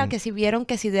pregunta era que si vieron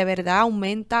que si de verdad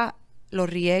aumenta los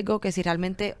riesgos, que si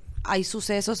realmente hay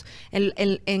sucesos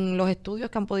en los estudios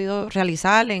que han podido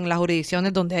realizar en las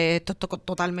jurisdicciones donde esto es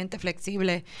totalmente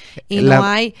flexible y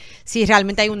si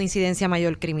realmente hay una incidencia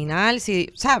mayor criminal, o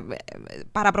sea,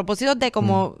 para propósitos de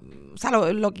como, o sea,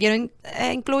 lo quiero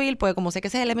incluir, porque como sé que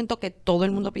ese es el elemento que todo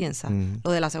el mundo piensa,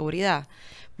 lo de la seguridad,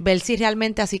 ver si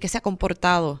realmente así que se ha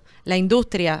comportado la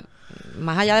industria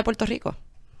más allá de Puerto Rico.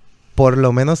 Por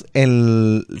lo menos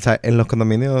en los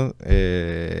condominios,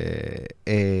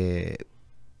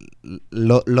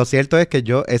 lo cierto es que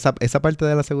yo, esa parte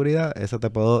de la seguridad, eso te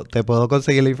puedo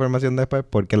conseguir la información después,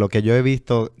 porque lo que yo he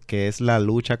visto que es la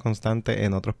lucha constante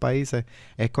en otros países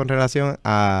es con relación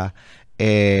a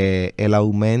el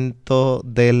aumento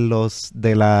de los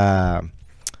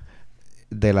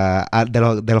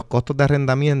costos de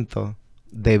arrendamiento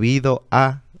debido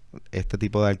a este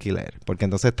tipo de alquiler, porque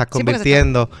entonces estás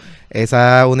convirtiendo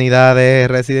esas unidades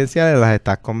residenciales, las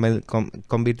estás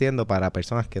convirtiendo para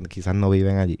personas que quizás no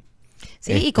viven allí.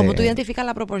 Sí, y cómo tú identificas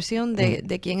la proporción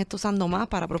de quién está usando más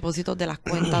para propósitos de las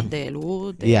cuentas de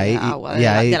luz, de agua,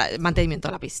 del mantenimiento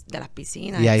de las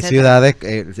piscinas, y hay ciudades,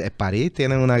 París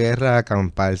tiene una guerra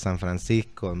campal, San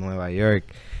Francisco, Nueva York,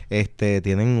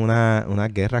 tienen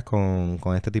unas guerras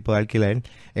con este tipo de alquiler.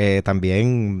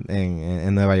 También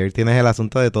en Nueva York tienes el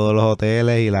asunto de todos los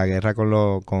hoteles y la guerra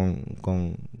con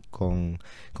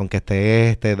que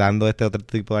esté dando este otro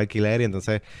tipo de alquiler. Y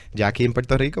entonces ya aquí en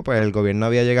Puerto Rico pues el gobierno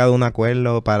había llegado a un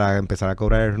acuerdo para empezar a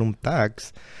cobrar el room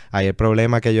tax. Ahí el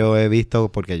problema que yo he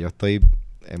visto, porque yo estoy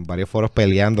en varios foros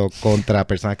peleando contra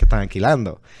personas que están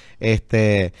alquilando. Y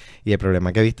el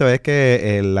problema que he visto es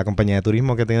que la compañía de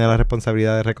turismo que tiene la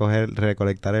responsabilidad de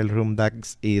recolectar el room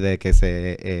tax y de que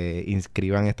se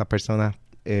inscriban estas personas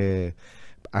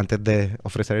antes de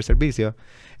ofrecer el servicio,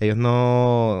 ellos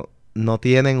no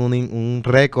tienen un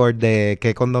récord de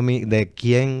qué de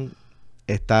quién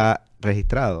está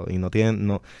registrado y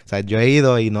o sea, yo he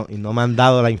ido y no me han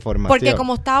dado la información. Porque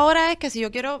como está ahora es que si yo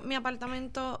quiero mi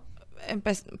apartamento,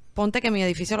 ponte que mi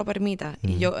edificio lo permita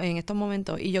y yo en estos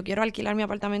momentos y yo quiero alquilar mi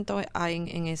apartamento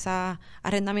en esos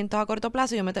arrendamientos a corto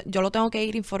plazo, yo lo tengo que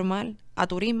ir a informar a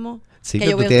turismo que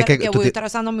yo voy a estar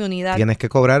usando mi unidad. Tienes que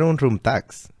cobrar un room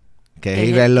tax, que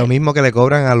es lo mismo que le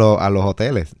cobran a los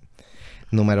hoteles.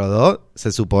 Número 2,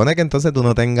 se supone que entonces tú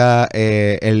no tengas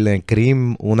el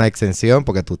CRIM una exención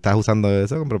porque tú estás usando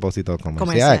eso con propósito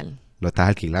comercial. Lo estás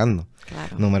alquilando.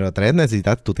 Claro. Número 3,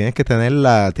 tú tienes que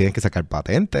tienes que sacar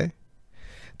patente.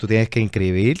 Tú tienes que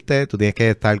inscribirte, tú tienes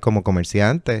que estar como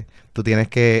comerciante. Tú tienes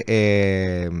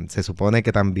que, se supone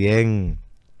que también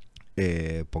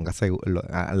pongas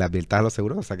le adviertas a los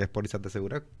seguros, o sea que es pólizas de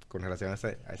seguro con relación a esa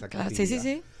actividad.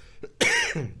 Sí.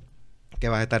 Que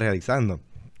vas a estar realizando.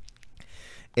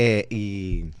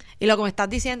 Y lo que me estás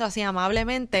diciendo así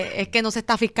amablemente es que no se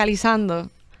está fiscalizando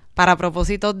para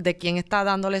propósitos de quién está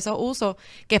dándole esos usos,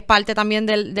 que es parte también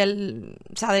del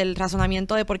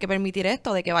razonamiento de por qué permitir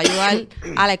esto, de que va a ayudar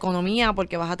a la economía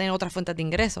porque vas a tener otras fuentes de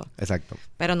ingresos. Exacto.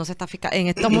 Pero no se está en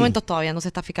estos momentos todavía no se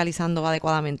está fiscalizando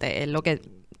adecuadamente. Es lo que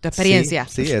tu experiencia.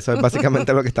 Sí, eso es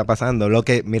básicamente lo que está pasando. Lo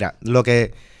que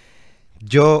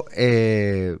yo...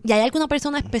 ¿Y hay alguna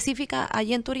persona específica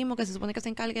allí en turismo que se supone que se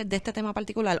encargue de este tema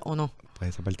particular o no? Pues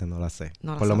esa parte no la sé.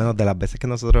 No la Por lo sé. menos de las veces que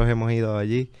nosotros hemos ido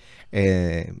allí,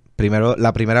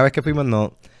 la primera vez que fuimos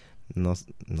no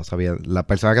sabía, la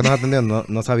persona que nos atendió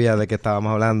no sabía de qué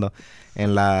estábamos hablando.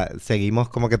 Seguimos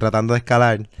como que tratando de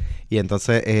escalar y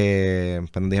entonces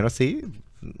pues nos dijeron sí,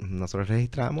 nosotros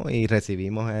registramos y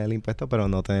recibimos el impuesto, pero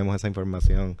no tenemos esa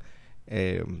información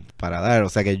para dar. O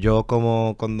sea que yo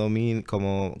como condominio,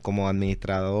 como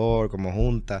administrador, como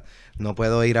junta, no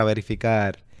puedo ir a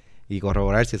verificar y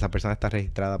corroborar si esa persona está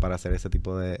registrada para hacer ese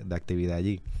tipo de actividad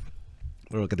allí.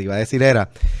 Pero lo que te iba a decir era,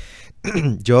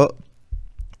 yo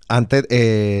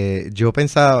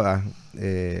pensaba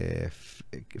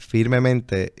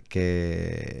firmemente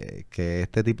que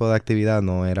este tipo de actividad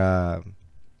no era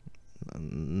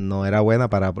buena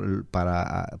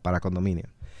para condominios.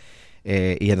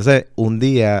 Y entonces un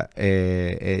día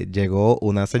llegó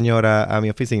una señora a mi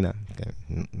oficina, que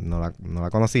no la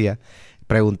conocía,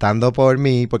 preguntando por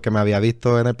mí porque me había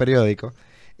visto en el periódico.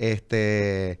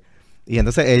 Y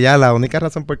entonces ella, la única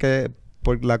razón por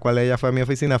la cual ella fue a mi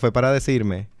oficina fue para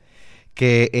decirme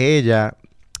que ella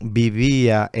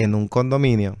vivía en un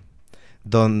condominio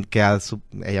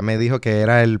ella me dijo que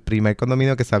era el primer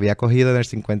condominio que se había acogido en el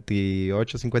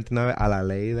 58, 59 a la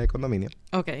ley de condominio.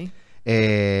 Ok.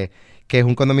 Que es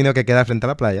un condominio que queda frente a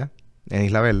la playa, en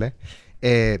Isla Verde,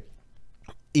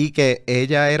 y que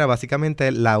ella era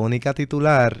básicamente la única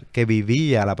titular que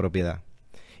vivía la propiedad,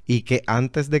 y que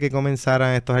antes de que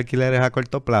comenzaran estos alquileres a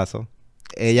corto plazo,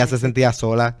 ella se sentía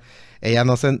sola, ella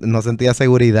no sentía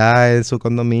seguridad en su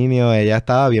condominio, ella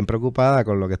estaba bien preocupada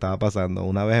con lo que estaba pasando.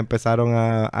 Una vez empezaron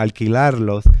a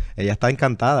alquilarlos, ella está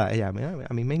encantada. Ella, mira,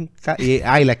 a mí me encanta.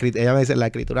 Ella me dice, la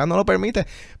escritura no lo permite,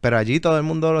 pero allí todo el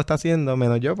mundo lo está haciendo,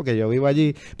 menos yo, porque yo vivo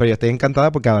allí. Pero yo estoy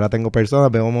encantada porque ahora tengo personas,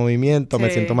 veo movimiento,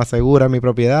 me siento más segura en mi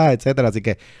propiedad, etcétera. Así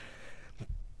que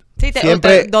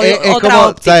siempre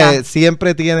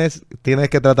siempre tienes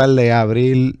que tratar de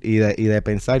abrir y de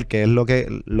pensar qué es lo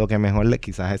que mejor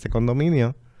quizás ese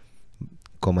condominio,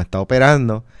 como está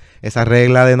operando, esa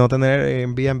regla de no tener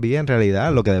Airbnb, en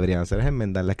realidad lo que deberían hacer es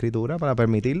enmendar la escritura para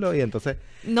permitirlo y entonces...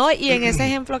 No, y en ese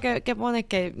ejemplo que pones,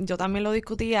 que yo también lo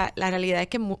discutía, la realidad es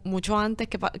que mucho antes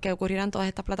que ocurrieran todas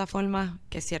estas plataformas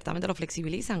que ciertamente lo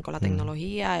flexibilizan con la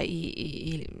tecnología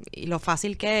y lo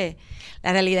fácil que es,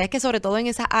 la realidad es que sobre todo en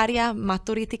esas áreas más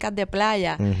turísticas de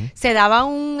playa, se daba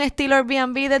un estilo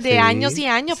Airbnb desde años y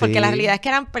años, porque la realidad es que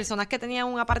eran personas que tenían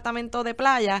un apartamento de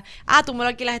playa, tú me lo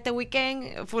alquilas este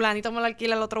weekend, fulanito me lo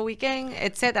alquila el otro weekend,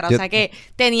 etcétera. O sea que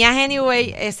tenías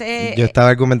anyway ese... Yo estaba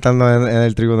argumentando en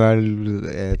el tribunal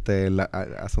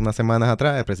hace unas semanas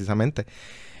atrás, precisamente.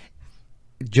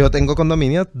 Yo tengo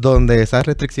condominios donde esas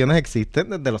restricciones existen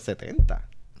desde los 70.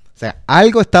 O sea,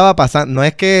 algo estaba pasando. No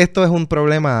es que esto es un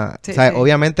problema. O sea,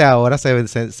 obviamente ahora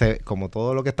como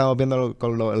todo lo que estamos viendo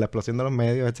con la explosión de los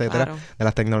medios, etcétera, de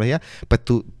las tecnologías,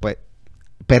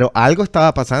 pero algo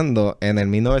estaba pasando en el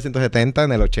 1970,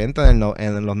 en el 80,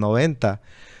 en los 90,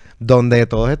 donde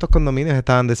todos estos condominios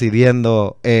estaban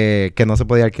decidiendo que no se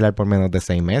podía alquilar por menos de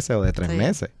 6 meses o de 3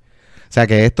 meses. O sea,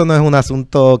 que esto no es un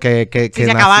asunto que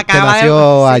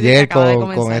nació ayer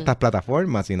con estas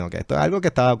plataformas, sino que esto es algo que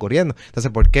estaba ocurriendo.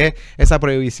 Entonces, ¿por qué esa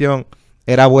prohibición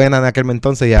era buena en aquel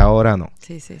entonces y ahora no.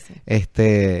 Sí, sí, sí.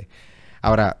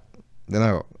 Ahora, de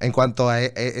nuevo, en cuanto a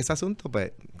ese asunto,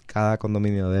 pues cada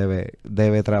condominio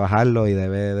debe trabajarlo y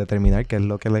debe determinar qué es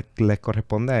lo que les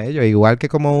corresponde a ellos. Igual que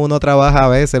como uno trabaja a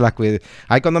veces,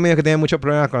 hay condominios que tienen muchos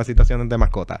problemas con las situaciones de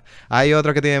mascotas. Hay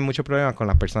otros que tienen muchos problemas con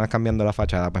las personas cambiando la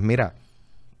fachada. Pues mira,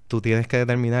 tú tienes que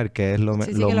determinar qué es lo más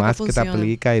que te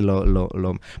aplica y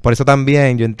Por eso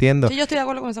también yo entiendo sí, yo estoy de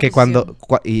acuerdo con esa que posición.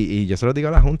 y yo se lo digo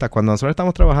a la Junta, cuando nosotros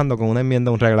estamos trabajando con una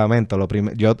enmienda, un reglamento,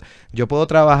 yo puedo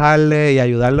trabajarle y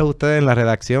ayudarles a ustedes en la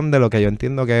redacción de lo que yo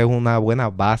entiendo que es una buena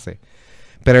base.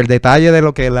 Pero el detalle de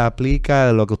lo que la aplica,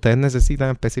 de lo que ustedes necesitan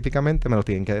específicamente, me lo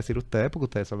tienen que decir ustedes porque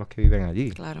ustedes son los que viven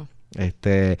allí. Claro.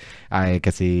 Que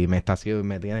si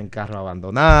me tienen carro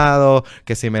abandonado,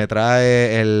 que si me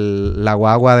trae la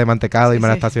guagua de mantecado y me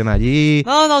la estaciona allí.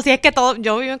 No, si es que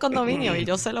yo vivo en condominio y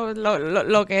yo sé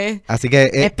lo que es. Así que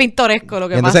es pintoresco lo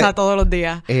que entonces, pasa todos los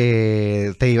días.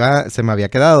 Se me había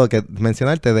quedado que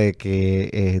mencionarte de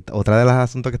que otra de los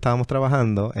asuntos que estábamos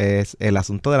trabajando es el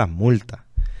asunto de las multas.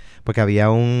 Porque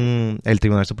el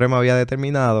Tribunal Supremo había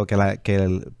determinado que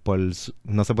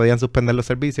no se podían suspender los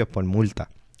servicios por multa.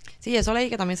 Sí, eso leí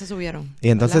que también se subieron. Y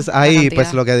entonces ahí,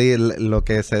 pues lo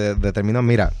que se determinó,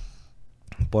 mira,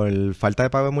 por falta de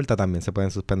pago de multa también se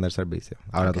pueden suspender servicios.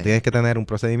 Ahora, tú tienes que tener un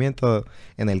procedimiento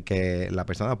en el que la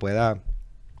persona pueda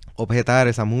objetar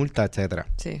esa multa, etcétera.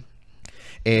 Sí.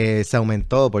 Se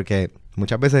aumentó porque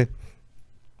muchas veces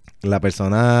la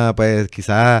persona, pues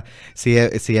quizás, si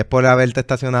es por haberte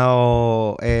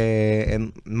estacionado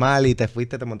mal y te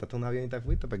montaste un avión y te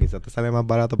fuiste, pues quizás te sale más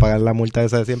barato pagar la multa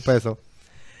esa de 100 pesos.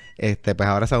 Pues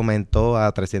ahora se aumentó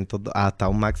a 300, hasta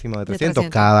un máximo de 300.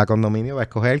 Cada condominio va a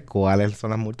escoger cuáles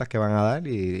son las multas que van a dar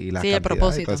y las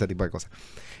cantidades y todo ese tipo de cosas.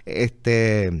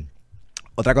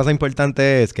 Otra cosa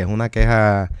importante es que es una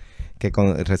queja que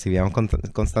recibíamos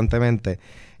constantemente.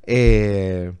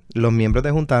 Los miembros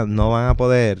de junta no van a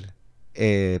poder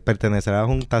pertenecer a la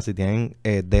junta si tienen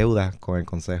deudas con el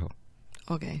consejo.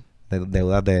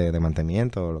 Deudas de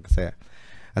mantenimiento o lo que sea.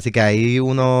 Así que ahí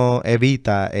uno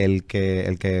evita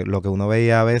lo que uno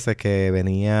veía a veces, que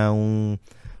venía un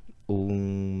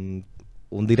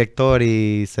director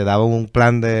y se daba un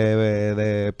plan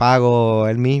de pago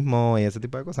él mismo y ese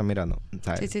tipo de cosas. Mira, no,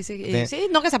 ¿sabes? Sí. Sí,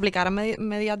 no, que se aplicaran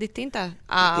medidas distintas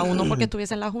a uno porque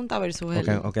estuviese en la junta versus el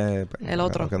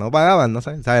otro. O que no pagaban, no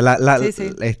sé. ¿Sabes?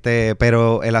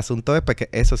 Pero el asunto es pues, que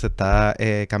eso se está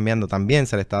cambiando. También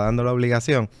se le está dando la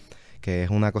obligación, que es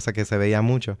una cosa que se veía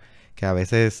mucho, que a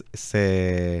veces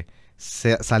se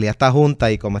salía esta junta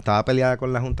y como estaba peleada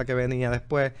con la junta que venía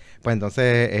después, pues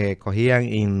entonces cogían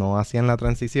y no hacían la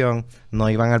transición, no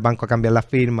iban al banco a cambiar la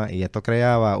firma y esto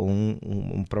creaba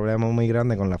un problema muy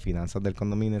grande con las finanzas del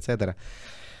condominio, etcétera.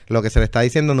 Lo que se le está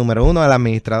diciendo, número uno, al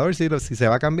administrador, si se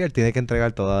va a cambiar, tiene que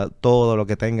entregar todo lo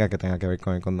que tenga que ver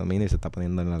con el condominio y se está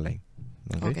poniendo en la ley.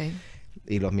 ¿Okay?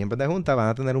 Y los miembros de junta van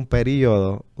a tener un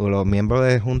periodo, o los miembros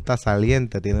de junta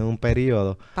saliente tienen un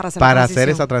periodo para hacer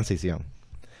esa transición.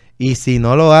 Y si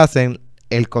no lo hacen,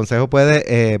 el consejo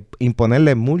puede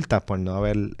imponerle multas por no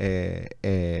haber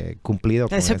cumplido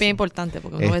con eso. Eso es bien importante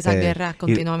porque uno ve esas guerras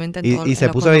continuamente en todos y se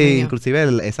puso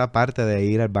inclusive esa parte de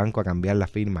ir al banco a cambiar la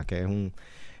firma, que es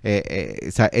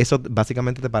o sea, eso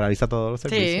básicamente te paraliza todos los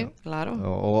servicios. Sí, claro.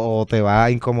 O te va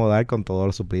a incomodar con todos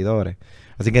los suplidores.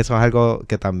 Así que eso es algo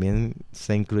que también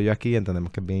se incluyó aquí.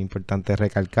 Entendemos que es bien importante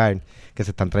recalcar que se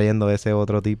están trayendo ese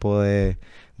otro tipo de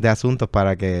asuntos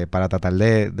para tratar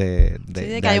de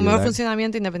que hay un mejor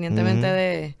funcionamiento independientemente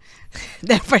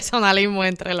del personalismo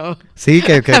entre los sí,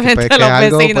 que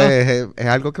algo, pues, es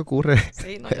algo que ocurre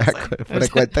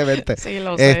frecuentemente. Sí,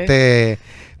 lo sé.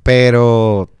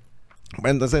 Pero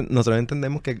bueno, entonces nosotros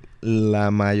entendemos que la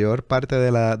mayor parte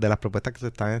de las propuestas que se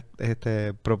están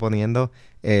proponiendo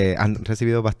han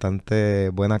recibido bastante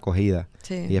buena acogida.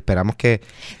 Sí. Y esperamos que...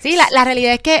 Sí, la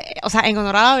realidad es que, o sea, en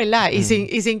honor a la verdad, y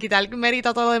sin quitar mérito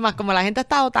a todo lo demás, como la gente ha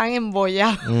estado tan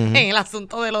embollada en el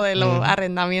asunto de los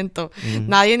arrendamientos,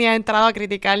 nadie ni ha entrado a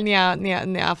criticar ni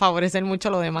a favorecer mucho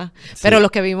lo demás. Sí. Pero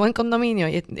los que vivimos en condominio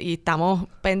y estamos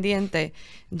pendientes,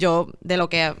 yo de lo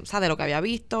que había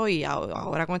visto y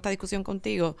ahora con esta discusión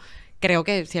contigo, creo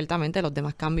que ciertamente los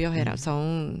demás cambios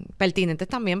son pertinentes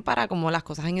también para cómo las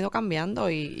cosas han ido cambiando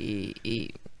y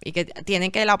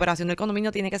que la operación del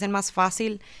condominio tiene que ser más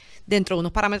fácil dentro de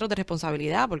unos parámetros de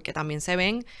responsabilidad, porque también se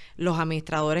ven los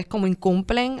administradores como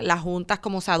incumplen, las juntas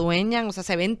como se adueñan, o sea,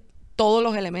 se ven todos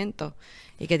los elementos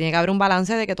y que tiene que haber un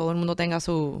balance de que todo el mundo tenga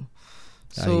su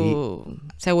su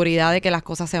seguridad de que las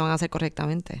cosas se van a hacer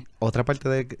correctamente. Otra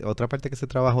parte que se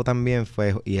trabajó también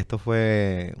fue, y esto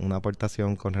fue una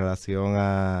aportación con relación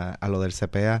a lo del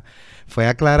CPA, fue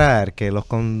aclarar que los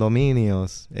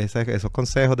condominios, esos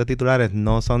consejos de titulares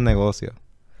no son negocios.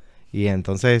 Y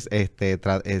entonces,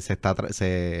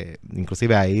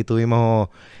 inclusive ahí tuvimos,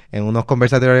 en unos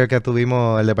conversatorios que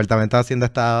tuvimos, el Departamento de Hacienda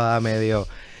estaba medio...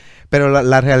 Pero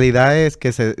la realidad es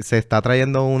que se está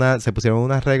trayendo se pusieron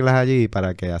unas reglas allí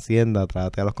para que Hacienda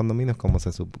trate a los condominios como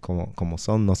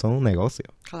son, no son un negocio.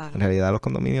 Claro. En realidad los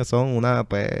condominios son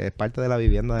es parte de la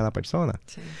vivienda de la persona.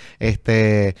 Sí.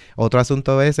 Otro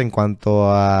asunto es en cuanto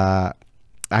a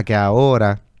que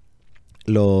ahora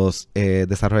los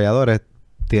desarrolladores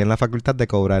tendrían la facultad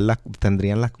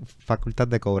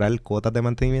de cobrar cuotas de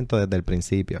mantenimiento desde el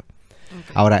principio.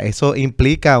 Okay. Ahora, eso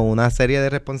implica una serie de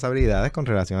responsabilidades con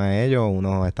relación a ello,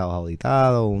 unos estados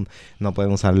auditados, no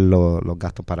pueden usar los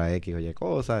gastos para X o Y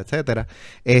cosas, etcétera.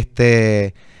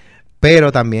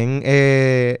 Pero también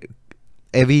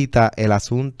evita el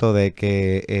asunto de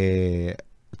que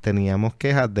teníamos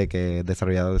quejas de que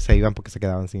desarrolladores se iban porque se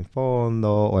quedaban sin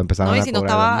fondos o empezaban a cobrar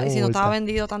multas. Y si no estaba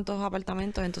vendido tantos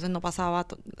apartamentos, entonces no pasaba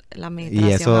la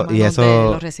administración de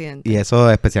los residentes. Y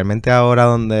eso especialmente ahora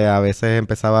donde a veces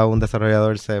empezaba un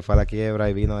desarrollador, se fue a la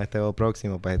quiebra y vino o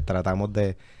próximo, pues tratamos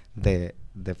de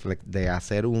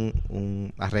hacer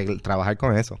un arreglo, trabajar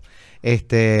con eso.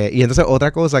 Y entonces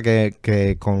otra cosa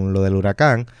que con lo del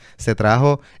huracán se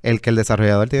trajo el que el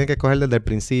desarrollador tiene que escoger desde el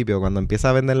principio, cuando empieza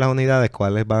a vender las unidades,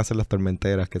 cuáles van a ser las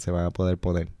tormenteras que se van a poder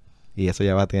poner. Y eso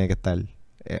ya tiene que estar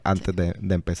antes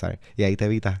de empezar. Y ahí te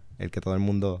evitas el que todo el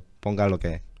mundo ponga lo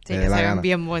que sí, que se ven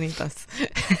bien bonitas.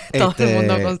 Todo el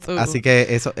mundo con su... Así que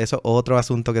eso es otro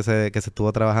asunto que se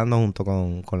estuvo trabajando junto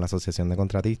con la Asociación de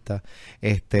Contratistas.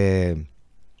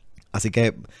 Así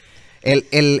que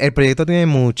el proyecto tiene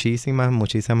muchísimas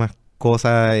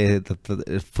cosas.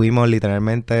 Fuimos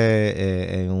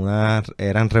literalmente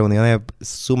eran reuniones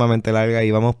sumamente largas,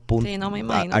 íbamos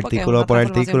artículo por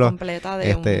artículo.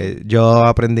 Yo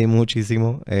aprendí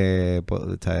muchísimo.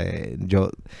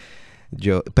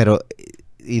 Pero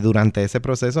durante ese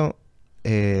proceso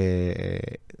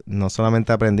no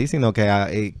solamente aprendí, sino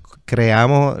que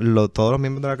creamos, todos los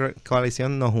miembros de la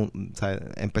coalición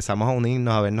empezamos a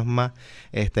unirnos, a vernos más,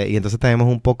 y entonces tenemos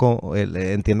un poco,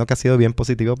 entiendo que ha sido bien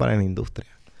positivo para la industria.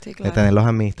 Sí, claro. Tener los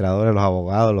administradores, los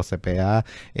abogados, los CPA,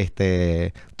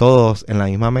 todos en la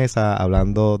misma mesa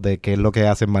hablando de qué es lo que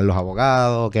hacen mal los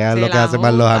abogados, qué es lo que hacen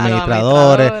mal los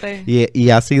administradores. Y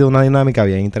ha sido una dinámica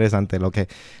bien interesante. Lo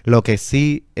que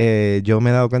sí yo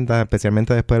me he dado cuenta,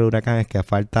 especialmente después del huracán, es que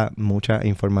falta mucha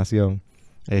información.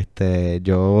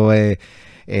 Yo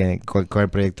con el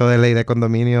proyecto de ley de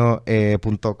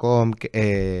condominio.com,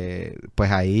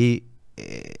 pues ahí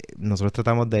nosotros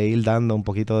tratamos de ir dando un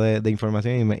poquito de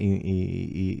información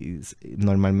y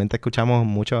normalmente escuchamos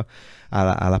mucho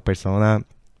a las personas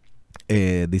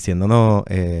diciéndonos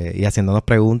y haciéndonos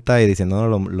preguntas y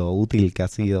diciéndonos lo útil que ha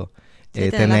sido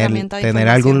tener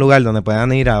algún lugar donde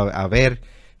puedan ir a ver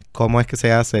cómo es que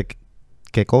se hace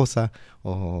qué cosa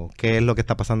o qué es lo que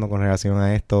está pasando con relación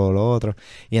a esto o lo otro.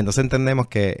 Y entonces entendemos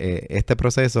que este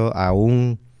proceso,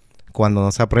 aún cuando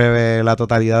no se apruebe la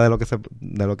totalidad de lo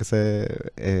que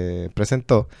se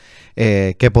presentó,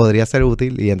 que podría ser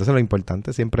útil. Y entonces lo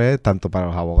importante siempre es, tanto para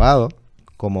los abogados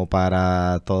como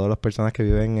para todas las personas que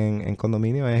viven en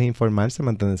condominio, es informarse,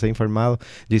 mantenerse informados.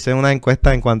 Yo hice una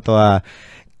encuesta en cuanto a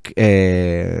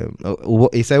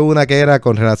hice una que era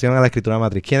con relación a la escritura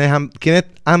matriz. ¿Quiénes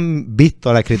han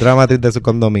visto la escritura matriz de su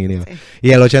condominio? Sí.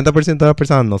 Y el 80% de las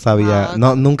personas no sabía,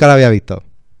 nunca la había visto.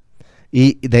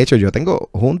 Y de hecho yo tengo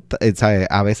juntas, ¿sabes?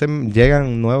 A veces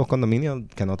llegan nuevos condominios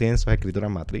que no tienen sus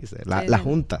escrituras matrices. La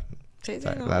junta,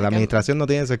 la administración no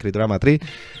tiene su escritura matriz.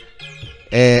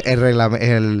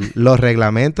 Los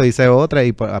reglamentos, dice otra,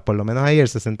 y por lo menos ahí el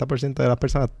 60% de las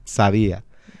personas sabía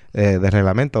de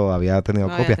reglamento, había tenido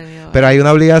copia. Pero hay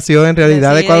una obligación en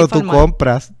realidad de cuando tú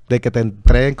compras, de que te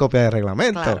entreguen copia de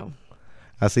reglamento. Claro.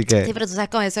 Así que... Sí, pero tú sabes,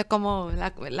 con eso es como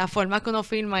la forma que uno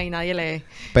firma y nadie lee.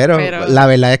 Pero la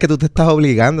verdad es que tú te estás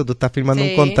obligando, tú estás firmando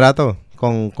un contrato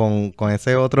con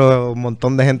ese otro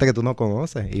montón de gente que tú no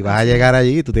conoces. Y vas a llegar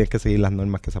allí y tú tienes que seguir las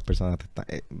normas que esas personas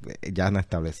ya han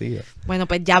establecido. Bueno,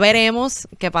 pues ya veremos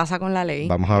qué pasa con la ley.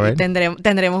 Vamos a ver.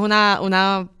 Tendremos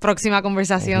una próxima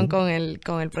conversación con el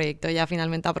proyecto ya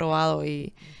finalmente aprobado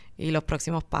y los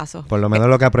próximos pasos. Por lo menos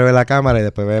lo que apruebe la Cámara y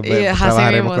después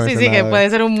trabajaremos con el Senado. Sí, que puede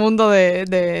ser un mundo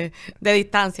de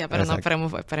distancia, pero no,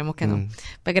 esperemos que no.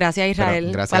 Pues gracias,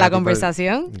 Israel, por la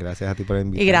conversación. Gracias a ti por la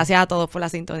invitación. Y gracias a todos por la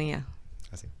sintonía.